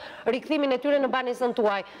mundur rikthimin e tyre në banesën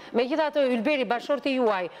tuaj. Megjithatë, Ylberi, bashkëshorti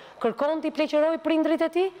juaj, kërkon t'i pleqëroj prindrit e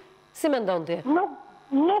tij? Si mendon ti?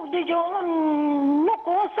 Nuk dëgjohën, nuk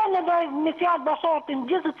ose në doj një fjallë bashkëshortin,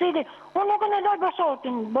 gjithë cili, unë nuk në doj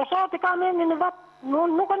bashkëshortin, bashkëshorti ka me në vatë,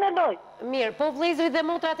 nuk në doj. Mirë, po vëllezërit dhe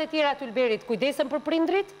motrat e tjera të Ylberit, kujdesen për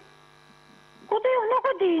prindrit? Nuk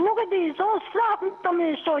e di, se unë s'flak të me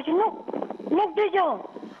shoqë, nuk dëgjohën.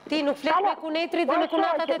 Ti nuk flet me kunetrit dhe me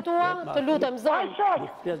kunatat e tua? Të lutem, zonjë.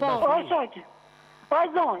 Oj shoqë, oj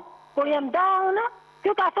zonjë, kur jem da unë,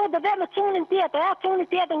 kjo ka thot dhe dhe me cunin tjetër, cunin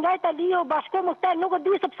tjetër nga Itali o bashku më këtel, nuk e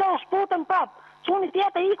di se pëse o shputën prapë. Cunin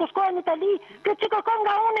tjetër i ku shkojnë në Itali, kjo që kërkon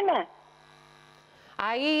nga unë me.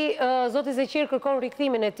 A i, zoti Zeqir, kërkon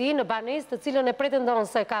rikthimin e ti në banesë të cilën e pretendon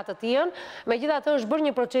se ka të tijën. Megjithatë është bërë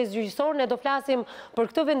një proces gjyqësor, ne do flasim për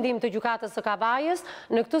këtë vendim të gjykatës së Kavajës.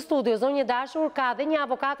 Në këtë studio, zonjë dashur, ka dhe një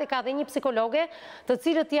avokate, ka dhe një psikologe, të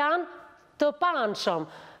cilët janë të paanshëm.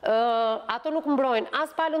 Ato nuk mbrojnë as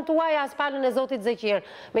palën tuaj, as palën e zotit Zeqir.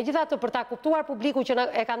 Megjithatë, për ta kuptuar publiku që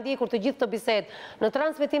e ka ndjekur të gjithë të bisedë në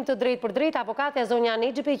transmetim të drejt për drejt, avokatja zonja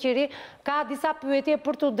Negjipejqiri ka disa pyetje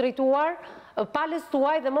për të drejtuar palës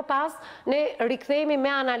tuaj dhe më pas ne rikthehemi me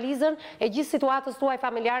analizën e gjithë situatës tuaj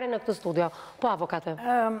familjare në këtë studio. Po, avokate.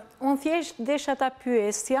 Unë thjesht desha ta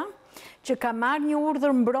pyesja që ka marrë një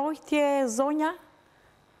urdhër mbrojtje zonja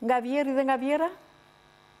nga vjerri dhe nga vjera?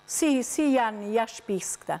 Si janë jashtë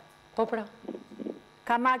shtëpisë këta? Po pra.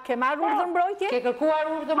 Ke marrë urdhër mbrojtje? Ke kërkuar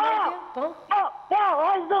urdhër mbrojtje? Po, o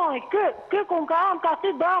zonj, kë kun ka am, ka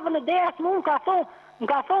si babën e derës mu, më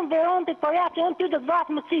ka thonë verontit, po ja që unë ty të të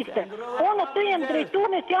vatë më ciste. Unë të jem drejtu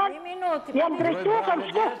në janë, jam drejtu kam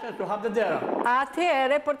shku.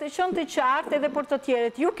 Atëhere, për të qënë të qartë edhe për të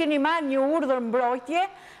tjeret, ju keni marrë një urdhër mbrojtje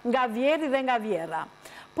nga vjeri dhe nga vjera.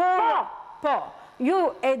 Po, ju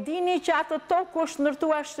e dini që atë tokë është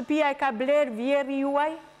ndërtuar shtëpia e ka blerë vjeri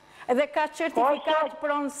juaj? Edhe ka certifikat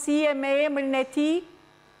pronësie me emrin e ti?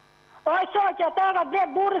 Oj, që ata ka ble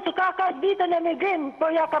burë se ka vitën e emigrim, për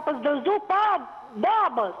ja ka pëzdërzu pa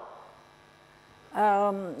babës.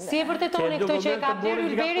 Si e vërtetoni këtë që e ka blerë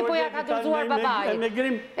Ylberi, po ja ka dërzuar babaj?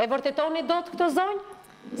 E vërtetoni do të këtë zonjë?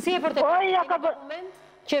 Si e vërtetoni këtë dokument?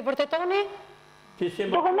 Që e vërtetoni?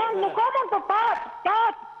 Dokument nuk komën për pa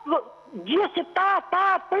gjithë ta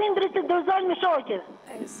prindrit të dërzojnë më shoqës.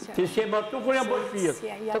 Ti si e martu kur jam bërë shpijet.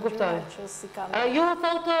 Të kuptoj. Ju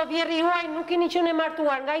thotë vjeri juaj nuk keni qenë e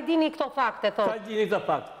martuar, nga i dini këto fakte, thotë? Ka i dini këto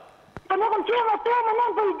fakte? Për nuk më qenë martu, më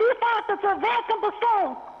nëmë për i di fakte që vetë këm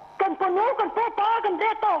pëstonë. Këm pënu, këm po pagën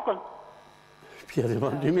dhe tokën. Shpjeri,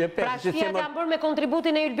 ma 2005. Pra shpjeri janë bërë me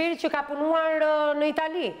kontributin e Ylberit që ka punuar në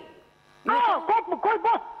Itali? Koj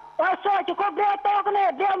bës. Që ko ble tokën e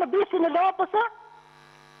ble më bisi në lopësë?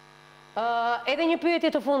 Edhe një pyetje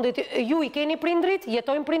të fundit, ju i keni prindrit?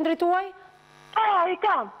 Jetojnë prindrit tuaj? I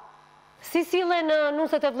kam. Si sillen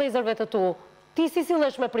nuset e vlezërve të tu? Ti si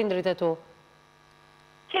sillesh me prindrit e tu?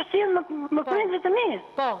 Që sillen me prindrit e mi?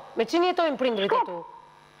 Po, me që jetojnë prindrit e tu?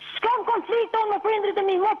 S'kam konflikt me prindrit e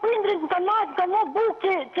mi, mo prindrit në kanë mo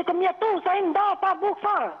bukë që këm jetu, sa im da pa bukë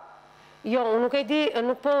farë. Jo, nuk e di,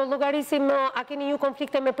 nuk po logarisim a keni ju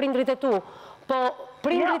konflikte me prindrit e tu, po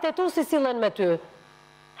prindrit e tu si sillen me ty?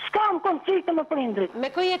 S'kam konflikte me prindrit. Me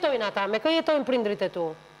kë jetojnë ata? Me kë jetojnë prindrit e tu?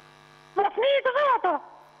 Me fëmijët e vetë.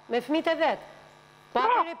 Me fëmijët e vetë? Po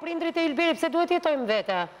atyre prindrit e Ylberi, pse duhet jetojnë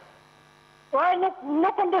vete?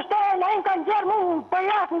 Nuk ndështojnë, a i kanë gjerë mu, për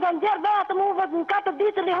jasë, në kanë gjerë vetë mu, në 4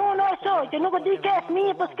 ditë të lihonë e shoj, që nuk e di ke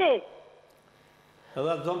fëmijë për s'ke.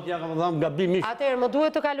 Edhe të zonë t'ja kam dhamë gabimisht. Atëherë, më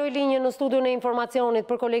duhet të kaloj linjë në studion e informacionit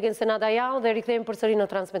për kolegin Senada Jau dhe rikthejmë përsëri në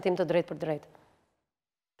transmetim të drejt për drejt.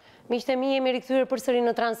 Miqtë e mi, jemi rikthyer përsëri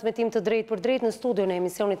në transmetim të drejt për drejt në studion e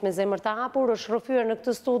emisionit me zemër të hapur. Është rrëfyer në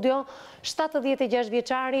këtë studio 76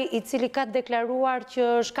 vjeçari i cili ka deklaruar që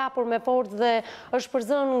është kapur me forcë dhe është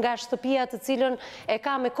përzënë nga shtëpia të cilën e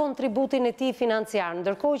ka me kontributin e tij financiar.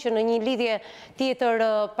 Ndërkohë që në një lidhje tjetër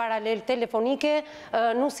paralel telefonike,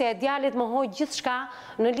 Nusja e djalit mohoi gjithçka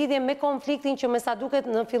në lidhje me konfliktin që me sa duket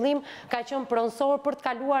në fillim ka qenë pronësor për të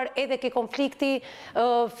kaluar edhe ke konflikti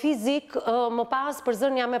fizik më pas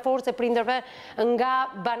përzënia me forcë e prindërve nga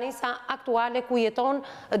banesa aktuale ku jeton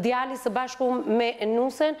djali së bashku me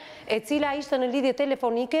Nusën, e cila ishte në lidhje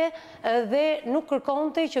telefonike dhe nuk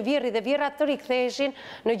kërkonte që vjerri dhe vjera të riktheheshin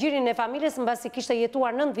në gjirin e familjes mbasi kishte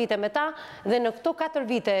jetuar 9 vite me ta dhe në këto 4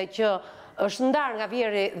 vite që është ndarë nga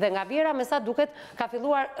vjeri dhe nga vjera, me sa duket ka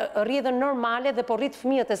filluar rrjedhën normale dhe po rrit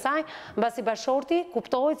fëmijët e saj, mbasi bashkëshorti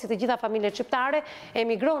kuptohet si të gjitha familjet shqiptare,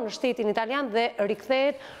 emigron në shtetin italian dhe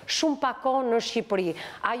rikthehet shumë pak kohë në Shqipëri.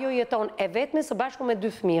 Ajo jeton e vetme së bashku me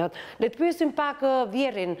 2 fëmijët. Le të pyesim pak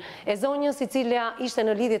vjerin e zonjës i cila ishte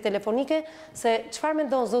në lidhje telefonike se çfarë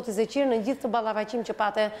mendon zoti Zeqir në gjithë të ballafaqim që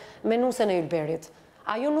pate me Nusën e Ylberit.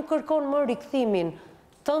 Ajo nuk kërkon më rikthimin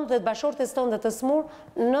tënd dhe bashkëshortes tënde të smur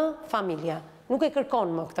në familje. Nuk e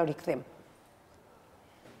kërkon më këtë rikthim.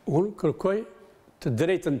 Unë kërkoj të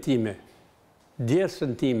drejtën time,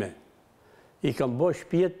 djersën time. I kam bërë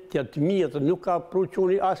shtëpijet të të mia, nuk ka pru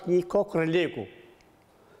quni asë një kokë releku.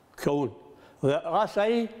 Kjo unë. Dhe asë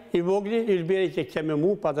ai i vogli, Ylberi që keme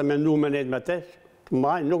mu, pa të mendu me nejtë me tesh,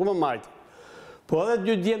 nuk më majtë. Po edhe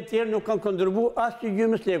 2 djemë tjerë nuk kanë këndërbu asë që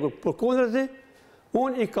gjymës leku. Për kundërzi,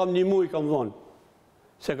 unë i kam një mu, i kam dhonë.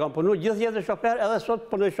 Se kam punu gjithë jetë shofer, edhe sot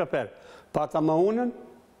punoj shofer. Pata ma unën,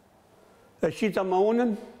 e qita ma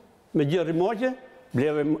unën, me gjithë rimoqe,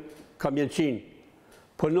 bleve kamjenqinë.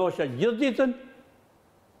 Punosha gjithë ditën,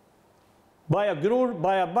 baja grur,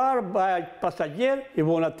 baja barë, baja pasagjer, i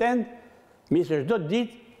vona tendë, misë çdo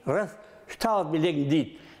ditë, rreth 70.000 lekë në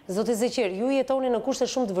ditë. Zoti Zeqir, ju jetoni në kushte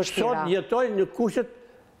shumë të vështira. Sot jetoj në kushtet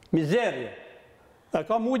mizerje. E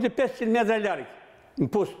kam ujtë 500 metra largë. Në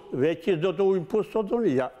pusë, veqis do të ujë në pusë sot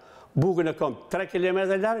unë, ja, bukën e kam 3 km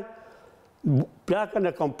largë, plakën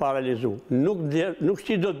e kam paralizu. Nuk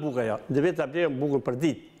që do të buka ja, dhe vetë ablejëm bukën për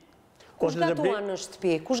ditë. Kush gatuan në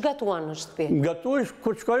shtëpi? Kush gatuan në shtëpi? Gatuish,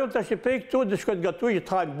 kur shkojo të shqipej këtu, dhe shkojt gatuish,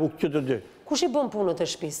 të hajnë bukë që të dy. Kush i bën punët e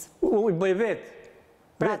shtëpisë? Unë i bëj vetë.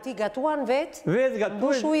 Pra ti gatuan vetë? Vetë gatuan.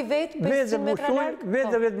 Mbushu i vetë, 500 metra largë?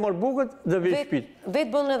 Vetë dhe vetë morë bukët dhe vetë shpit.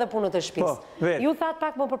 Vetë bënë edhe punët e shpis. Ju thatë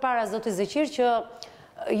pak më përpara, zoti Zeqir, që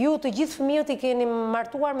ju të gjithë fëmijët i keni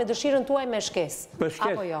martuar me dëshirën tuaj me shkes. Me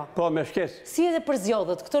shkes, po me shkes. Si edhe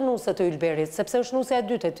përzjodhët këtë nusë të ylberit, sepse është nusja e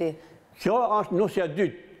dytë e ti? Kjo është nusja e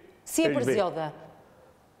dytë. Si e përzjodhe?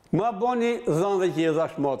 Ma boni dhëndhe që i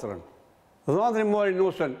dhash motrën. Dhëndri mori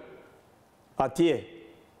nusën atje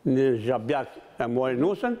në Zhabjak e mori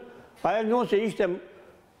nusën, ajo nusë ishte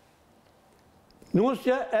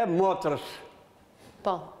nusja e motrës.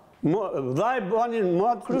 Po. Dhaj bonin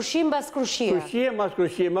motrë... Krushim bas krushia. Krushia mas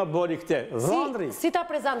krushia, ma boni këte. Dhëndri. Si ta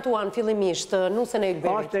prezentuan fillimisht nusën e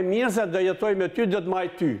ylberit? Ashtë e mirë se do jetoj me ty, do të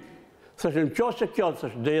maj ty. Thëshë në qo se kjo,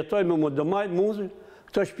 thëshë, do jetoj me mu, do maj muzë,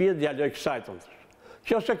 këto shpjet djalloj kësajton.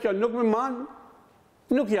 Qo se kjo nuk me manë,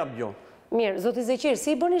 nuk jap gjo. Mirë, zoti Zeqir,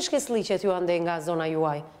 si i bëni shkesliqet ju ande nga zona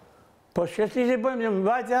juaj? Po shkesliqet i bëjmë një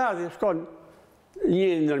vajtë e ardhi, shkon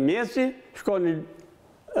një nërmjesi, shkon një,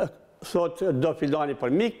 thot, do filani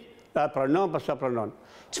për mikë, e pranon, pas e pranon.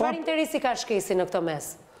 Qëfar interesi ka shkesi në këto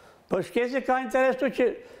mes? Po shkesi ka interes të që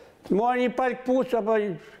të marrë një palë këpucë, apo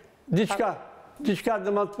diçka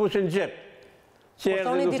dhe ma të pusë në gjepë. Po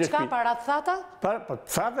thoni diçka para të thata? Po të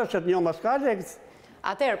thata që të një maskale.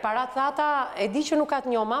 Atër, para të thata e di që nuk ka të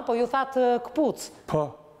njoma, po ju thatë këpucë. Po.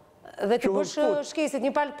 Dhe të bësh shkesit, një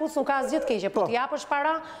palë këpucë nuk ka asgjë të keqe, po të japësh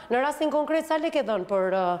para në rastin konkret sa lek e dhënë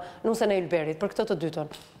për nusën e ylberit, për këtë të dytën?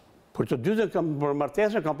 Për të dytën për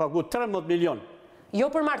martesën kam pagu 13 milion. Jo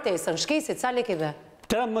për martesën, shkesit, sa lek e dhe?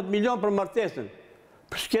 13 milion për martesën.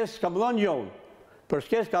 Për shkes ka më dhënë jo unë. Për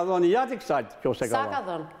shkes ka dhënë jati kësajt, që ose ka dhënë. Sa ka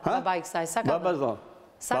dhënë? Baba i kësaj, sa ka dhënë? Baba dhënë.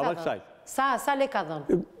 Baba kësajt. Sa lek ka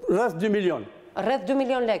dhënë? Rreth 2 milion. Rreth 2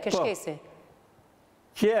 milion lek e shkesi?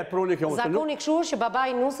 Që e pruni kjo. Zakoni këshu është që baba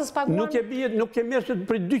i nusës paguan? Nuk e mirë që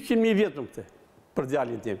për 200.000 vjetë në këte, për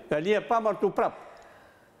djalin tim. E li e pa martu prapë.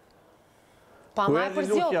 Pa ma e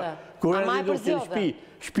përzjodhe. Kur e në shpi,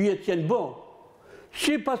 shpijet që në bo.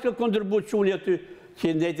 Shi pas ka kontribut quni aty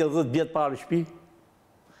që ndajtë 10 vjetë parë në shpi?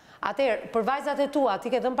 Atër, për vajzat e tua,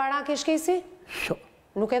 ti ke dhën para ke shkesi? Sho.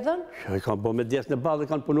 Nuk e dhën? Sho, i kanë bo me desë në balë dhe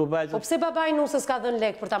kanë punu vajzat. Po pse baba i nusës ka dhën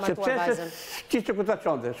lek për ta martuar vajzën? Që që këta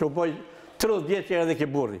qante, që u boj 30 vjetë që edhe ke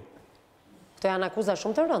burri. Këto janë akuza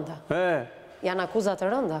shumë të rënda. Janë akuza të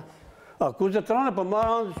rënda. Akuza të rënda, po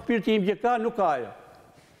marë shpirti im gjeka nuk ka ajo.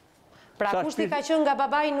 Pra kushti ka qënë nga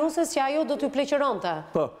baba i nusës që ajo do t'ju pleqeronte?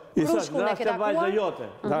 Po, i thë,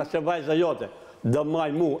 nga se vajza jote, dhe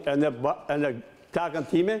maj mu e në kakën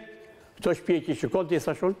time, këto shpje që shikon të i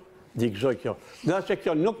thashun, dikëzoj kjo. Nga se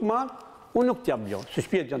kjo nuk marë, unë nuk t'jam gjo, se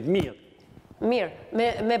shpjet janë të mirë. Mirë,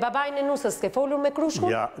 me babajnë e nusës ke folur me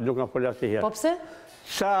krushkun? Ja, nuk nga folja si herë. Po pse?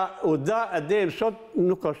 Sa u da e dhejmë sot,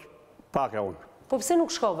 nuk është pak e unë. Po pse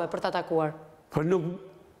nuk shkove për të atakuar? Po nuk,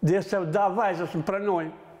 dhe se u da vajzës më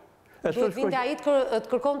pranojnë. Duhet vinde a i të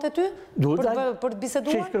kërkon të ty? Për të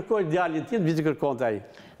biseduar? Që ishtë kërkoj djalin ti, të vizë kërkon të a i.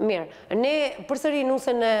 Mirë, ne përsëri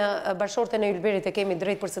nusën e bashkëshorten e ylberit e kemi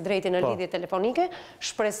drejt përse drejti në lidhje telefonike,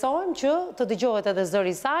 shpresojmë që të dëgjohet edhe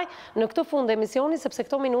zëri saj në këtë fund e emisioni, sepse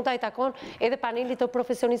këto minuta i takon edhe panelit të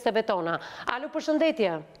profesionisteve tona. Alo,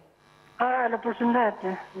 përshëndetje. Alo,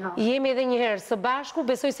 përshëndetje. Jemi edhe njëherë së bashku,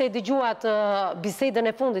 besoj se i dëgjuat bisedën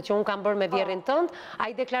e fundit që unë kam bërë me vjerin tënd, a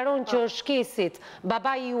i deklaron që shkesit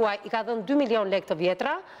baba i juaj i ka dhënë 2 milion lek të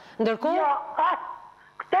vjetra, ndërkohë... Jo,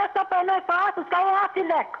 këte sa përnoj për asë, s'ka o asë i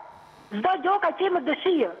lek. Zdo gjo ka qimë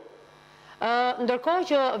dëshirë. Ndërkohë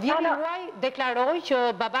që vjeri juaj deklaroj që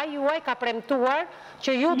baba i juaj ka premtuar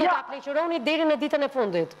që ju do ta pleqëroni deri në ditën e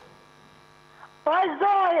fundit. Po e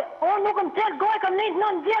zoj, unë nuk më qëtë goj, kam një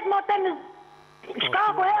 9 vjetë më të në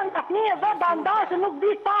shkaku e në të fëmijë dhe bandaj se nuk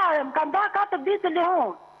ditë pare, më kam da 4 ditë të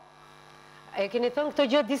lihon. E keni thënë këtë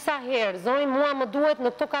gjë disa herë, zoj, mua më duhet në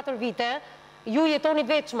këto 4 vite, ju jetoni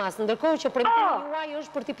veçmas, ndërkohë që premtimi juaj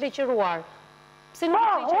është për t'i pleqëruar. Pse nuk i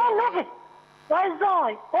pleqërua? Po e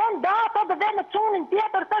zoj, unë da po dhe në qunin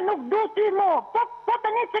tjetër të nuk du ty mo, po të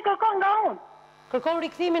një që kërkon nga unë. Kërkon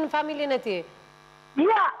rikthimin në familjen e ti?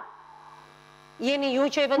 Ja. Jeni ju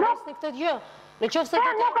që e vendosni këtë gjë? Në qofë se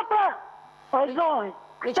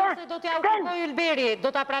do t'ja u kërkoj ylberi, do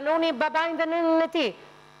t'a pranoni babajnë dhe nënën e ti?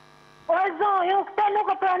 O e zoj, unë këte nuk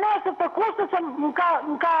e pranoj se për kusë se më ka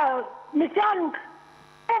mision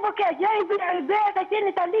po përket, ja i bërë ka qenë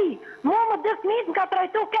në Itali, mu më dëfmit më ka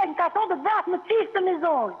trajtu kenë, ka thotë të vatë më qishtë të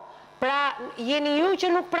mizoj. Pra, jeni ju që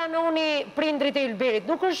nuk pranoni prindrit e ylberit,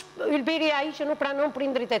 nuk është ylberi a i që nuk pranon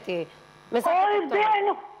prindrit e ti? O ylberi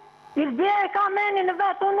nuk... Ylberi ka meni në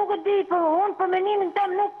vetë, unë nuk e di, unë për menimin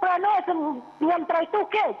tem nuk pranoj se më jam trajtu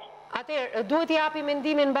keq. Atëherë, duhet i japi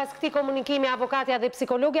mendimin mbas këtij komunikimi avokatja dhe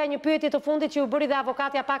psikologja, një pyetje të fundit që u bëri dhe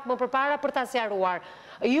avokatja pak më përpara për ta sqaruar.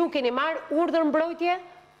 Ju keni marrë urdhër mbrojtje?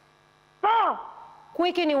 Po. Ku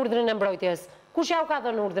e keni urdhrin e mbrojtjes? Kush ja u ka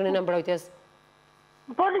dhënë urdhrin e mbrojtjes?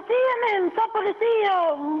 Policia në sa policia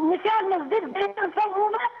një fjalë më zdit dhe në sa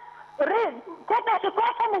ume, kota që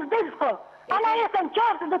kota më zdit ko. Ana jesë në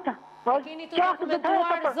qartë dhe të. Keni të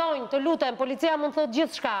dokumentuar zonjë, të lutem, policia mund thot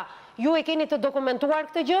gjithë shka. Ju e keni të dokumentuar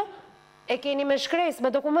këtë gjë? E keni me shkres, me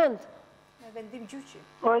dokument? Me vendim gjyqi.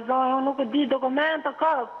 O, zonjë, unë nuk e di dokument,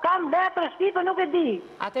 kam letër shpi, për nuk e di.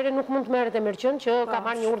 Atere nuk mund të merret e mërqën që ka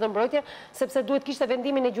marrë një urdhër mbrojtje, sepse duhet kishte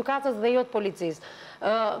vendimin e gjykatës dhe jo të policisë.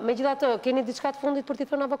 Megjithatë, keni diçka të fundit për t'i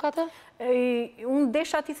thënë avokata? Unë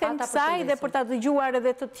desha t'i them kësaj dhe për ta dëgjuar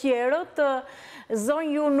edhe të tjerët,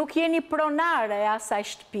 zonjë ju nuk jeni pronare e asaj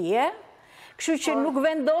shtëpie, kështu që nuk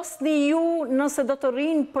vendosni ju nëse do të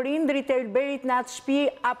rrinë prindrit e ylberit në atë shtëpi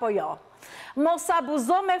apo jo. Mos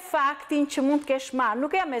abuzo me faktin që mund të kesh marrë,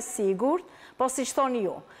 nuk jam e sigurt, po si që thoni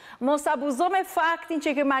ju. Mos abuzo me faktin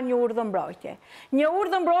që ke marrë një urdhër mbrojtje. Një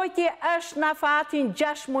urdhër mbrojtje është në afatin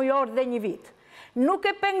 6 mujor dhe 1 vit. Nuk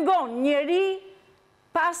e pengon njeri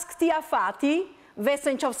pas këtij afati,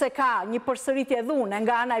 vetëm nëse ka një përsëritje dhune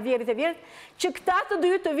nga ana e vjerit e vjerit, që këta të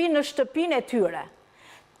dy të vinë në shtëpinë e tyre.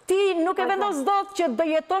 Ti nuk e vendos dot që do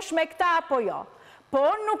jetosh me këta apo jo,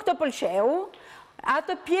 por nuk të pëlqeu,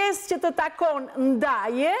 atë pjesë që të takon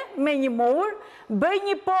ndaje me një mur, bëj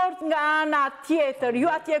një port nga ana tjetër,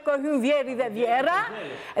 ju atje ko hyn vjeri dhe vjera,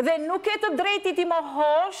 dhe nuk e të drejtit i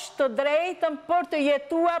mohosh të drejtën për të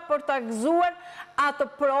jetuar, për të gëzuar atë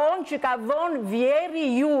pronë që ka vonë vjeri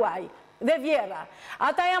juaj dhe vjera.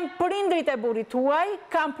 Ata janë prindrit e burrit tuaj,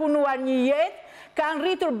 kanë punuar një jetë, kanë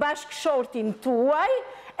rritur bashkëshortin tuaj,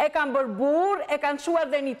 e kanë bërë burr, e kanë çuar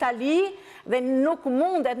dhe në Itali, dhe nuk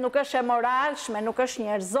mundet, nuk është e moralshme, nuk është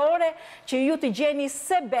njerëzore, që ju të gjeni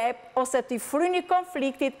sebeb ose të fryni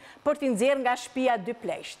konfliktit për t'i nxjerrë nga shtëpia dy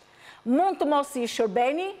plesht. Mund të mos i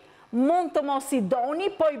shërbeni, mund të mos i doni,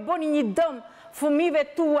 po i bëni një dëm fëmijëve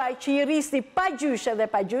tuaj që i rrisni pa gjyshe dhe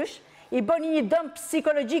pa gjysh, i bëni një dëm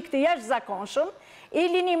psikologjik të jashtëzakonshëm, i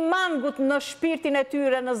lini mangut në shpirtin e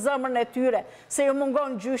tyre, në zemrën e tyre, se ju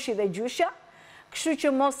mungon gjyshi dhe gjyshja. Kështu që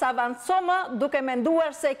mos avanco më duke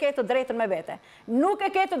menduar se e ke të drejtën me vete. Nuk e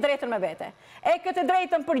ke të drejtën me vete. E ke të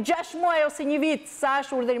drejtën për 6 muaj ose 1 vit sa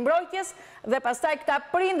është urdhri mbrojtjes dhe pastaj këta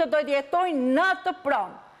prindër do të jetojnë në të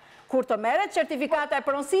pronë. Kur të merret certifikata e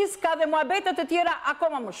pronësisë, ka dhe muhabetet e tjera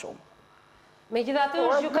akoma më shumë. Megjithatë,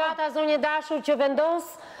 gjykata zonjë dashur që vendos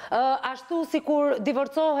ashtu sikur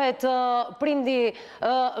divorcohet prindi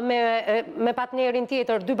me partnerin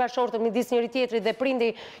tjetër, dy bashkëshortët midis njëri tjetrit dhe prindi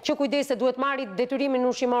që kujdeset duhet marrë detyrimin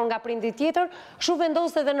ushqimor nga prindi tjetër, kështu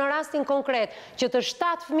vendos edhe në rastin konkret që të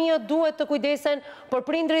 7 fëmijët duhet të kujdesen për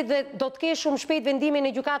prindrit dhe do të kesh shumë shpejt vendimin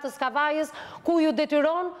e gjykatës Kavajës ku ju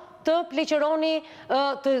detyron të pleqëroni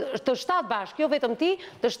të 7 bashkë, jo vetëm ti,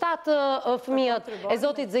 të 7 fëmijët e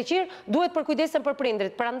zotit Zeqir, duhet për kujdesen për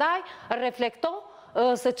prindrit. Prandaj, reflekto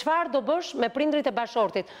se çfarë do bësh me prindrit e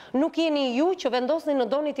bashkëshortit. Nuk jeni ju që vendosni në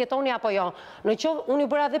doni të jetoni apo jo. Unë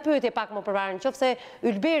ju bëra dhe pyetje pak më përpara, nëse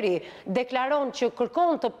Ylberi deklaron që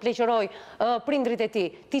kërkon të pleqëroj prindrit e tij,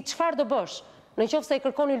 ti çfarë do bësh? Nëse e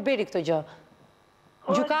kërkon Ylberi këtë gjë.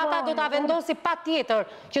 Gjykata do ta vendosi patjetër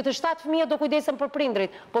që të 7 fëmijët do kujdesen për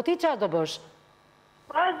prindrit. Po ti çfarë do bësh?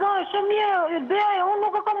 Zoj, shumë mirë, Ylberi, unë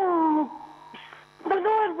nuk e kam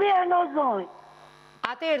përdoar Ylberi në zoj.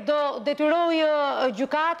 Atëherë do detyroj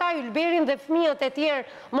gjykata, Ylberin dhe fëmijët e tjerë,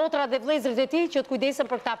 motrat dhe vëllezërit e tij që të kujdesen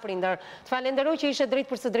për këta prindër. Të falenderoj që ishe drejt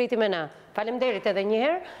për së drejti me na. Faleminderit edhe një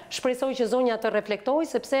herë. Shpresoj që zonja të reflektojë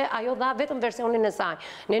sepse ajo dha vetëm versionin e saj.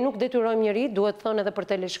 Ne nuk detyrojmë njëri, duhet thënë edhe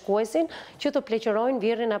për teleshikuesin, që të pleqërojnë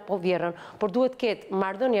vjerrin apo vjerrën, por duhet ketë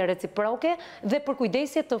marrëdhënie reciproke dhe për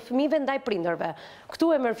kujdesje të fëmijëve ndaj prindërve.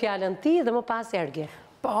 Ktu e merr fjalën ti dhe më pas Ergi.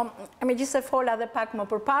 Po, me gjithë se fola dhe pak më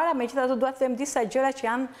përpara, me gjithë të duhet të them disa gjëra që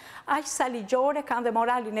janë aq sa ligjore, kanë dhe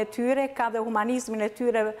moralin e tyre, kanë dhe humanizmin e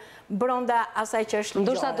tyre brenda asaj që është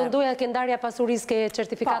ligjore. Ndërsa do ndoja ke ndarja pasurisë ke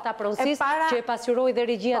certifikata pronësisë që e pasqyroi dhe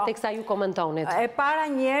regjia teksa ju komentonit. E para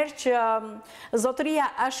njerë që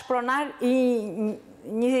zotëria është pronar i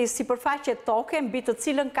një sipërfaqe toke mbi të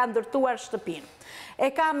cilën ka ndërtuar shtëpinë. E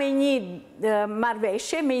ka me një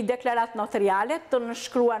marrëveshje, me një deklarat notariale të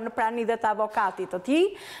nënshkruar në prani dhe të avokatit të tij,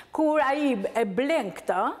 kur ai e blen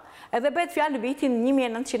këtë, edhe bëhet fjalë në vitin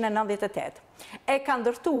 1998. E ka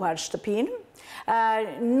ndërtuar shtëpinë,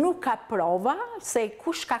 nuk ka prova se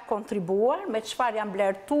kush ka kontribuar, me çfarë janë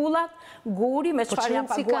bler tullat, guri, me çfarë janë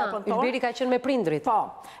paguar punëtorë. Ylberi ka qenë me prindrit.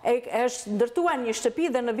 Po, është ndërtuar një shtëpi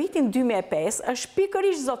dhe në vitin 2005 është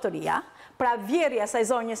pikërisht zotëria pra vjerja saj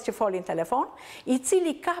zonjës që folin telefon, i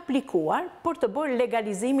cili ka aplikuar për të bërë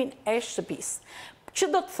legalizimin e shtëpisë. Që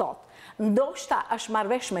do të thotë, ndoshta është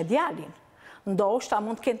marrëvesh me djalin, ndoshta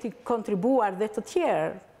mund të kenë kontribuar dhe të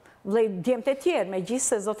tjerë, djemt e tjerë, me gjithë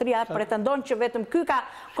se zotëria pretendon që vetëm ky ka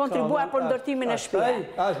kontribuar për ndërtimin e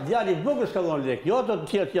shtëpisë. As djali vogël s'ka dhënë lek, jo do të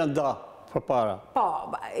tjerë janë da për para. Po,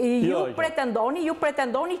 ju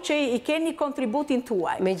pretendoni që i keni kontributin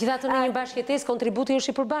tuaj. Megjithatë në një bashkëjetesë kontributi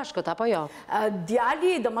është i përbashkët, apo jo?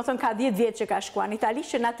 Djali, domethënë ka 10 vjet që ka shkuar në Itali,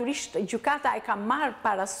 që natyrisht gjykata e ka marrë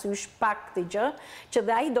parasysh pak këtë gjë, që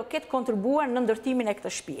dhe ai do ketë kontribuar në ndërtimin e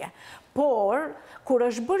këtë shtëpie. Por, kur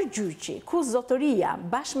është bërë gjyqi, ku zotëria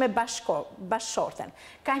bashkë me bashkëshorten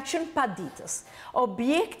kanë qenë paditës,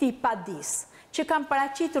 objekti i padisë që kanë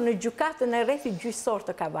paraqitur në gjykatën e rrethit gjyqësor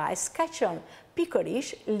të Kavajës, ka qenë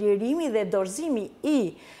pikërisht lirimi dhe dorëzimi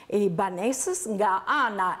i banesës nga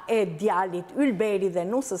ana e djalit ylberi dhe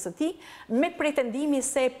nusës së tij, me pretendimin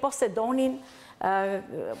se posedonin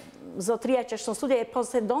zotëria që është në studio e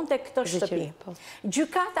posedonte këtë shtëpi.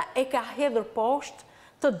 Gjykata e ka hedhur poshtë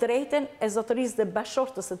të drejten e zotërisë dhe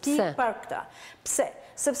bashkëshortës së tij për këtë. Pse?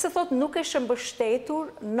 Sepse thotë nuk është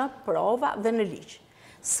mbështetur në prova dhe në ligj.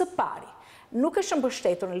 Së pari, nuk është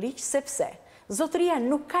mbështetur në ligj sepse zotëria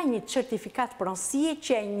nuk ka një certifikat pronësie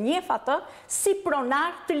që e njeh atë si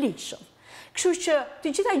pronar të ligjshëm. Kështu që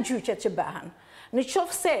të gjitha gjyqet që bëhen, në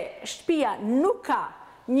qoftë se shtëpia nuk ka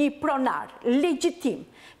një pronar legjitim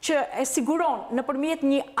që e siguron nëpërmjet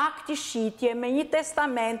një akti shitje, me një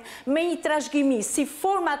testament, me një trashëgimi si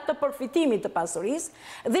format të përfitimit të pasurisë,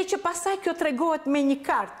 dhe që pasaj kjo tregohet me një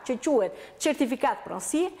kartë që quhet certifikat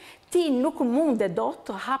pronësie, ti nuk mundet dot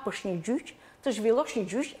të hapësh një gjyq, të zhvillosh një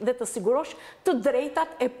gjyq dhe të sigurosh të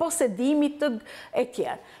drejtat e posedimit e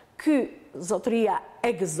tjerë. Ky zotëria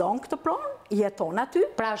e gëzon këtë pronë, jeton aty.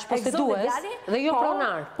 Pra është posedues dhe jo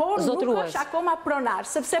pronar, por nuk është akoma pronar,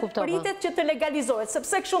 sepse pritet që të legalizohet,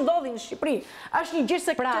 sepse kështu ndodhi në Shqipëri. Është një gjë që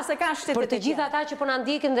se kanë shtetet e tjera. Për të gjithë ata që po na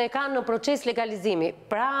ndjekin dhe kanë në proces legalizimi,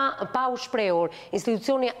 pra pa u shprehur,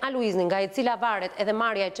 institucioni Aluizni, nga e cila varet edhe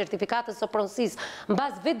marrja e certifikatës së pronësisë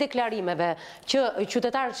mbas vetë deklarimeve që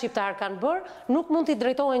qytetarët shqiptar kanë bërë, nuk mund t'i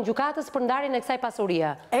drejtohen gjykatës për ndarjen e kësaj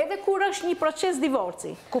pasurie. Edhe kur është një proces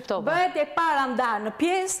divorci, bëhet e para ndarë në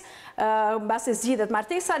pjesë, mbasi zgjidhet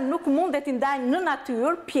martesa, nuk mundet t'i ndajnë në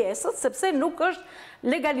natyrë pjesët, sepse nuk është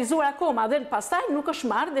legalizuar akoma dhe pastaj nuk është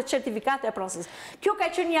marrë dhe certifikate e pronësisë. Kjo ka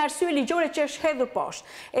qenë një arsye ligjore që është hedhur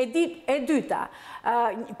poshtë. E dyta,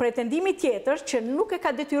 pretendimi tjetër që nuk e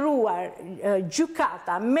ka detyruar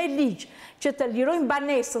gjykata me ligj që të lirojnë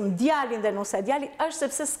banesën djalin dhe nusja djalit është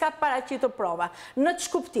sepse s'ka paraqitur prova. Në të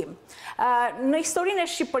shkuptim, në historinë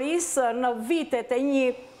e Shqipërisë, në vitet e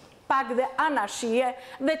një pak dhe anarshie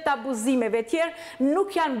dhe të abuzimeve tjerë,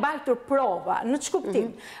 nuk janë mbajtur prova në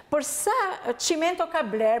çkuptim. Përsa çimento ka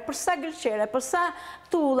bler, përsa gëlqere, përsa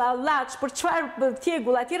tulla, llaç, për çfarë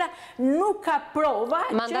tjegulla tjera, nuk ka prova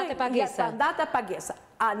mandate pagesa. Mandate pagesa.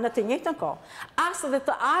 Në të njëjtën kohë, as dhe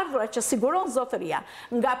të ardhura që siguron zotëria,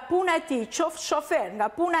 nga puna e tij, qoftë shofer,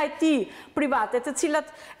 nga puna e tij private, të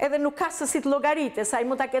cilat edhe nuk ka se si të llogaritë, sa i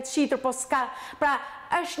mund ta ketë shitur, po s'ka. Pra,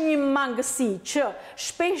 është një mangësi që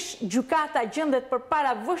shpesh gjykata gjendet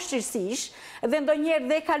përpara vështirësisht dhe ndonjëherë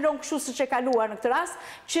dhe kalon kështu siç e kaluar në këtë rast,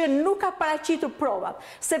 që nuk ka paraqitur provat,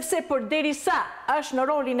 sepse përderisa është në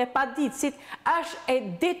rolin e paditësit, është e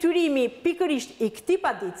detyrimi pikërisht i këtij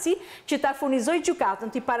paditësi që ta furnizojë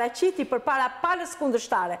gjykatën, t'i paraqiti përpara palës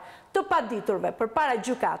kundërshtare të paditurve përpara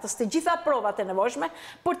gjykatës të gjitha provat e nevojshme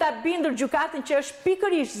për ta bindur gjykatën që është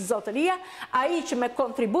pikërisht zotëria, ai që me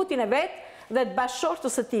kontributin e vet dhe të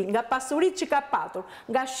bashkëshortës së tij, nga pasuritë që ka patur,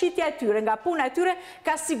 nga shitja e tyre, nga puna e tyre,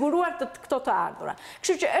 ka siguruar këto të ardhura.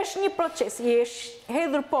 Kështu që është një proces, i është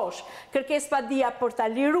hedhur poshtë kërkesëpadia për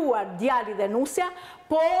ta liruar djalin dhe nusja,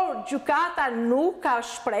 por gjykata nuk ka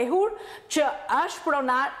shprehur që është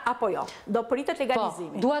pronar apo jo. Do pritet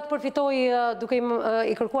legalizimi. Dua të përfitoj duke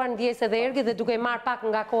i kërkuar ndjesë dhe ergi dhe duke i marrë pak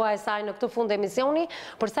nga koha e saj në këtë fund emisioni,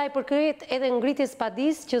 për sa i përket edhe ngritjes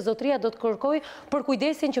padisë që zotëria do të kërkojë për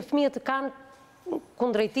kujdesin që fëmijët kanë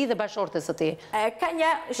kundrejti dhe bashkëshortes së tij.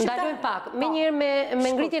 Ndalojmë pak. Menjëherë me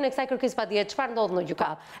ngritjen e kësaj kërkesëpadie, çfarë ndodh në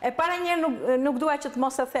gjykatë? E para njëherë nuk dua që të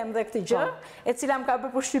mos e them dhe këtë gjë, e cila më ka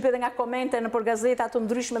bërë përshtypje edhe nga komente nëpër gazeta të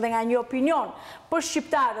ndryshme dhe nga një opinion për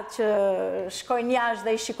shqiptarët që shkojnë jashtë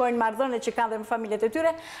dhe i shikojnë marrëdhëniet që kanë dhe me familjet e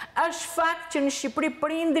tyre, është fakt që në Shqipëri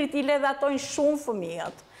prindrit i ledhatojnë shumë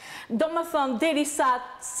fëmijët. Do më thënë, derisa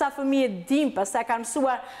sa fëmijët dinë, pas sa kanë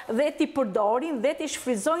mësuar dhe t'i përdorin, dhe t'i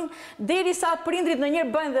shfryzojnë, derisa prindrit në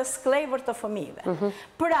njërë bëjnë dhe sklevër të fëmijëve.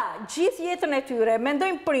 Pra, gjithë jetën e tyre,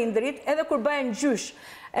 mendojnë prindrit, edhe kur bëjnë gjysh,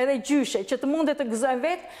 edhe gjyshe, që të mundet të gëzojnë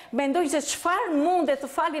vetë, mendoj se çfarë mundet të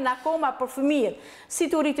falin akoma për fëmijët. Si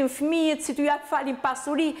të rritin fëmijët, si të japë falin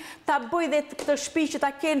pasuri, ta bëj dhe këtë shtëpi që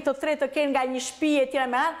ta kenë të tre të kenë nga një shtëpi e tjera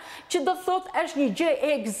me anë, që do thotë është një gjë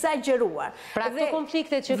e egzageruar. Pra këto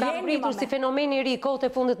konfliktet që ka rritur si fenomeni i ri kohët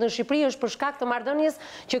e fundit në Shqipëri është për shkak të marrëdhënies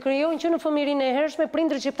që krijojnë që në fëmijërinë e hershme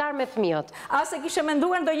prindër shqiptar me fëmijët. Ase kishe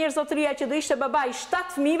menduar ndonjëherë zotëria që do ishte babai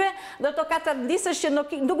 7 fëmijëve, do të katërdisësh që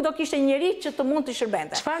nuk do kishte njeri që të mund të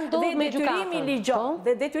shërbente. Çfarë ndodh me gjykatën?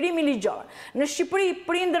 Dhe detyrimi ligjor. Në Shqipëri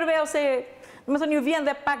prindërve ose më thënë ju vjen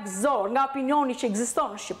dhe pak zor nga opinioni që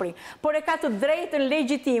ekziston në Shqipëri, por e ka të drejtën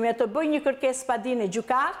legjitime të bëjë një kërkesë padinë në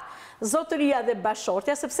gjykatë, zotëria dhe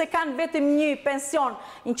bashkëshortja, sepse kanë vetëm një pension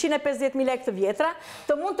 150.000 lekë të vjetra,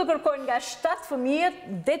 të mund të kërkojnë nga 7 fëmijët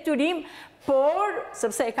detyrim, por,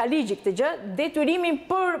 sepse e ka ligji këtë gjë, detyrimin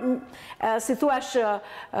për, si thuash,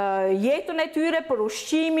 jetën e tyre, për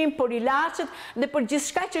ushqimin, për ilaçet dhe për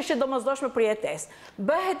gjithçka që është domosdoshme për jetesë.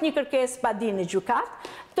 Bëhet një kërkesë padinë në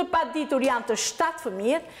gjykatë, të paditur janë të 7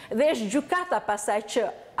 fëmijët dhe është gjykata pasaj që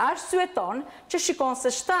arsyeton që shikon se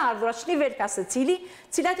ardhurat që nivel ka secili,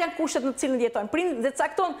 cilat janë kushtet në të cilën jetojnë prindërit dhe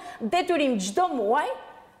cakton detyrim çdo muaj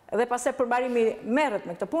dhe pastaj përmbarimi merret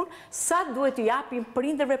me këtë punë, sa duhet t'u japin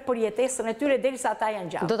prindërve për jetesën e tyre derisa ata janë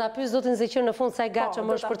gjallë. Do ta pyes zotin Zeqir në fund sa i gatshëm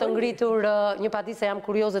është për të ngritur një padisë, jam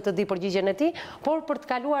kurioze të di përgjigjen e tij, por për të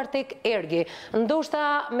kaluar tek ergi. Ndoshta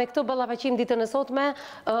me këtë ballafaqim ditën e sotme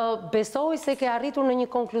besoj se ke arritur në një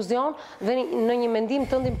konkluzion dhe në një mendim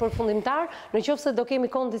tëndin përfundimtar, nëse do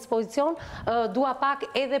kemi kohë në dispozicion, dua pak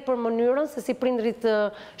edhe për mënyrën se si prindrit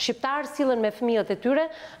shqiptar sillen me fëmijët e tyre,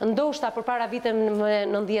 ndoshta përpara viteve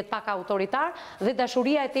 90 pak autoritar dhe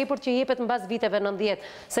dashuria e tepërt që jepet mbas viteve 90,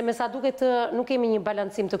 se me sa duket nuk kemi një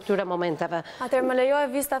balancim të këtyre momenteve. Atëherë më lejo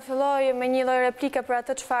Evis ta filloj me një lloj replike për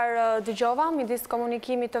atë çfarë dëgjova midis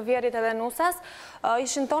komunikimit të Vjerit edhe Nusjas.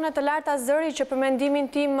 Ishin tone të larta zëri që për mendimin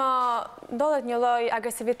tim ndodhet një lloj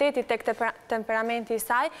agresiviteti tek temperamenti i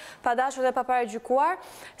saj, pa dashur dhe pa paragjykuar,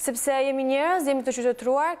 sepse jemi njerëz, jemi të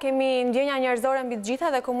qytetëruar, kemi ndjenja njerëzore mbi të gjitha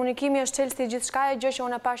dhe komunikimi është çelësi i gjithçka, e gjë që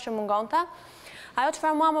unë e pash që mungonte. Ajo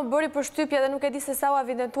çfarë mua më bëri përshtypje dhe nuk e di se sa u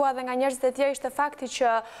evidentua dhe nga njerëzit e tjerë ishte fakti që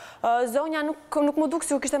zonja nuk më duk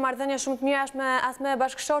si u kishte marrëdhënie shumë të mira as me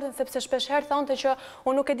bashkëshorten, sepse shpeshherë thonte që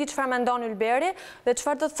unë nuk e di çfarë mendon Ylberi dhe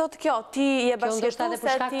çfarë do të thotë kjo, ti je bashkëjetuese, ti je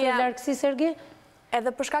për shkak të largësisë Sergi? Edhe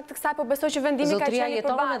për shkak të kësaj, po besoj që vendimi ka qenë i përbashkët.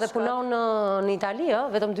 Zotria jeton edhe punon në Itali,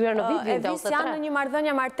 vetëm 2 herë në vit, vinte ose 3. Evis janë në një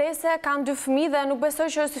marrëdhënie martese, kanë 2 fëmijë dhe nuk besoj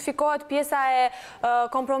që justifikohet pjesa e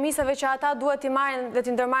kompromiseve që ata duhet t'i marrin dhe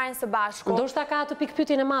t'i ndërmarrin së bashku. Ndoshta ka atë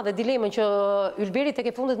pikpyetjen e madhe, dilemën që Ylberi tek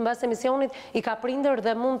e fundit mbas emisionit i ka prindër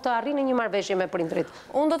dhe mund të arrijnë një marrëveshje me prindrit.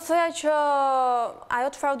 Unë do të thoja që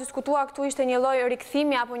ajo çfarë u diskutua këtu ishte një lloj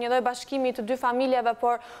rikthimi apo një lloj bashkimi të 2 familjeve,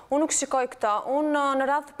 por unë nuk shikoj këtë. Unë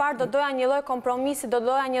në radhë të parë do doja një lloj kompromisi, do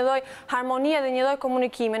doja një lloj harmonie dhe një lloj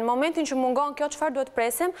komunikimi. Në momentin që mungon kjo, çfarë duhet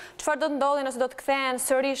presim, çfarë do të ndodhi nëse do të kthehen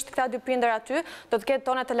sërish këta 2 prindër aty, do të ketë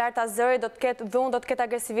tone të larta zëri, do të ketë dhunë, do të ketë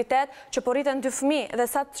agresivitet, që po rriten 2 fëmijë dhe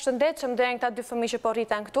sa të shëndetshëm do janë këta 2 fëmijë që po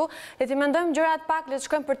rriten këtu. Le të mendojmë gjërat pak, le të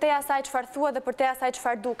shkojmë përtej asaj çfarë thuhet dhe përtej asaj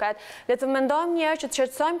çfarë duket. Le të mendojmë një herë që të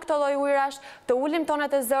shqetësojmë këto lloj ujërash, të ulim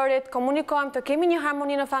tonet e zërit, komunikojmë, të kemi një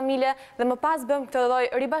harmoni në familje dhe më pas bëjmë këtë lloj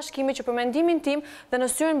ribashkimi që për mendimin tim dhe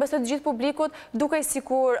në syrin besoj të gjithë publikut dukej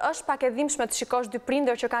sikur është pak e dhimbshme të shikosh 2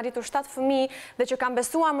 prindër që kanë rritur 7 fëmijë dhe që kanë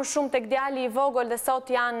besuar më shumë tek djali i vogël dhe sot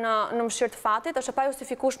janë në mëshirë të fatit, është e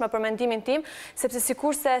pajustifikueshme për mendimin tim, sepse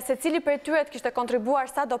sikurse secili prej tyre të kishte kontribuar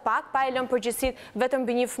sadopak, pa e lënë përgjegjësitë vetëm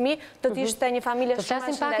mbi një fëmijë, do të ishte një familje shumë e shëndetshme.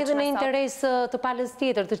 Të flasim pak edhe në interes të palës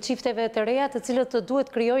tjetër, të çifteve të reja, të cilët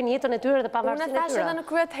duhet krijojnë jetën e tyre dhe pavarësinë e tyre. Unë thash edhe në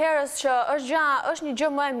krye të herës që është një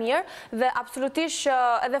gjë më e mirë dhe absolutisht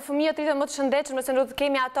edhe fëmijët rriten më të shëndetshëm nëse nuk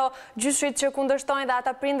kemi ato gjyshrit që kundërshtojnë dhe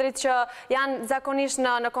ata prindrit që janë zakonisht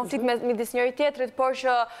në konflikt midis njëri tjetrit, por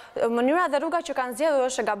që mënyra dhe rruga që kanë zgjedhur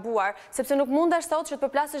është e gabuar, sepse nuk mundesh sot që të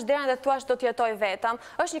përplasësh derën dhe thuash do të jetoj vetëm.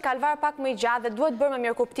 Është një kalvar pak më i gjatë dhe duhet bërë me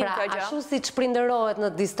mirëkuptim kjo gjë. Pra, ashtu siç prindërohet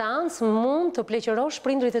në distancë, mund të pleqërosh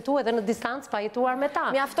prindrit e tu edhe në distancë pa jetuar me ta.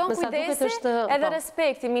 Mjafton kujdesi edhe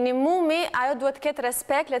respekti. Minimumi, ajo duhet të ketë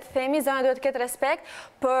respekt, le të themi, zonja duhet të ketë respekt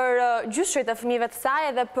për gjyshrit e fëmijëve të saj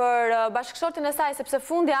edhe për bashkëshorten e saj, sepse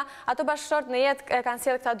fundja ato bashkëshort në jetë e kanë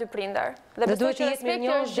sjellë këta dy prindër. Dhe duhet të jetë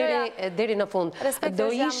mirënjohës deri në fund. Do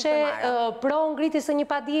ishe pro ngritjes së një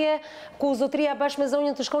padije ku zotëria bashkë me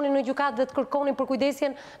zonjën të shkonin në gjykatë dhe të kërkonin për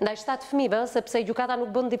kujdesjen ndaj 7 fëmijëve, sepse gjykata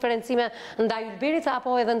nuk bën diferencime ndaj ylberit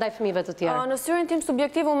apo edhe ndaj fëmijëve të tjerë. Në syrin tim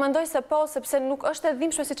subjektiv unë mendoj se po, sepse nuk është e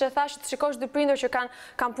dhimbshme siç e thash, të shikosh dy prindër që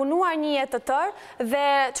kanë punuar një jetë të tërë dhe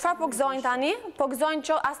çfarë po gëzojnë tani? Po gëzojnë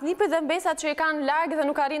që as niprit dhe mbesat që i kanë larg dhe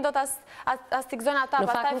nuk arrin dot as t'i gëzojnë ata,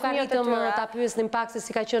 pastaj fëmijët e tyre. Në fakt nuk arritëm ta pyesnim pak se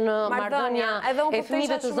si ka qenë marrëdhënia e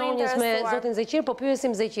fëmijëve të zonjës me zotin Zeqir, po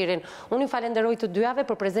pyesim Zeqirin. Unë ju falenderoj të dyave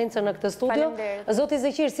për prezencën në këtë studio. Zoti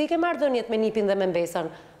Zeqir, si ke marrëdhëniet me nipin dhe me mbesën,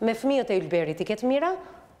 me fëmijët e ylberit, i ketë mira?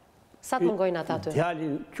 Sa të mungojnë ata ty?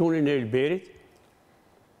 Djalin qunin e ylberit,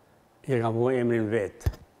 i ka bu emrin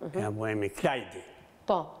vetë, i ka bu emrin Klajdi.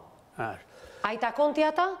 Po. A i takon ti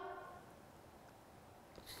ata?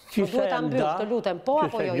 Po duhet ta mbyll, të lutem, po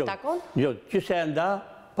apo jo i takon? Jo, qëse e nda,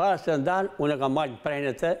 para se ndan, unë e kam marrë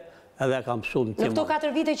prejnët e edhe e kam mësuar në timon. Në këto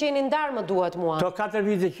 4 vite që jeni ndarë më duhet mua? Këto 4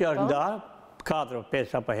 vite që është ndarë,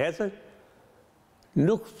 4-5 apo hecër,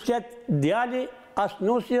 nuk flet djali as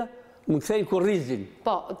nusja, më kthejnë kurrizin.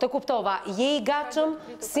 Po, të kuptova, je i gatshëm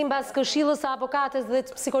sipas këshillës së avokatës dhe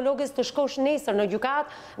të psikologës të shkosh nesër në gjykatë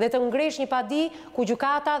dhe të ngresh një padi ku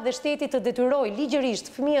gjykata dhe shteti të detyrojë ligjërisht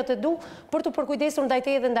fëmijët e du për të përkujdesur ndaj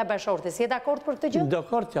teje dhe ndaj bashkëshortes. Je dakord për këtë gjë?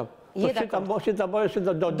 Dakord jam. Do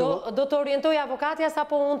të orientoj avokatja sa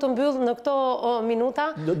po unë të mbyll në këto minuta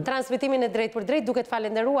transmitimin e drejt për drejt, duke të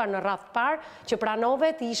falenderuar në radhë të parë që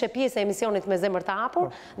pranove të ishe pjesë e emisionit me zemër të hapur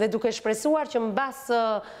dhe duke shpresuar që mbas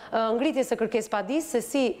ngritjes së kërkesë padisë se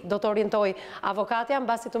si do të orientoj avokatja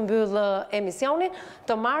mbasi të mbyll emisionin,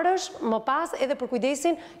 të marrësh më pas edhe për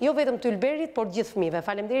kujdesin jo vetëm të ylberit, por gjithë fëmijëve.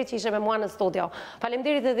 Faleminderit që ishe me mua në studio.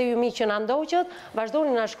 Faleminderit edhe ju miq që na ndoqët.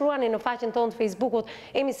 Vazhdoni na shkruani në faqen tonë të Facebookut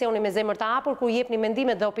emisioni me zemër të hapur, ku jepni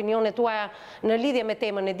mendimet dhe opinionet tuaja në lidhje me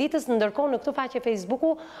temën e ditës, ndërkohë në këtë faqe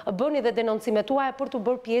Facebooku bëni dhe denoncimet tuaja për të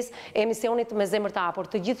bërë pjesë e emisionit me zemër të hapur.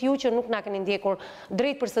 Të gjithë ju që nuk na keni ndjekur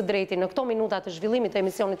drejt për së drejti në këto minuta të zhvillimit të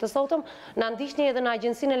emisionit të sotëm, na ndiqni edhe në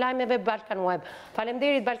agjencinë e lajmeve Balkan Web.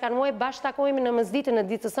 Faleminderit Balkan Web, bashkë takohemi në mesditën e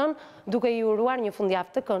ditës sën, duke ju uruar një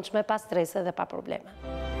fundjavë të këndshme, pa strese dhe pa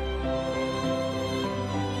probleme.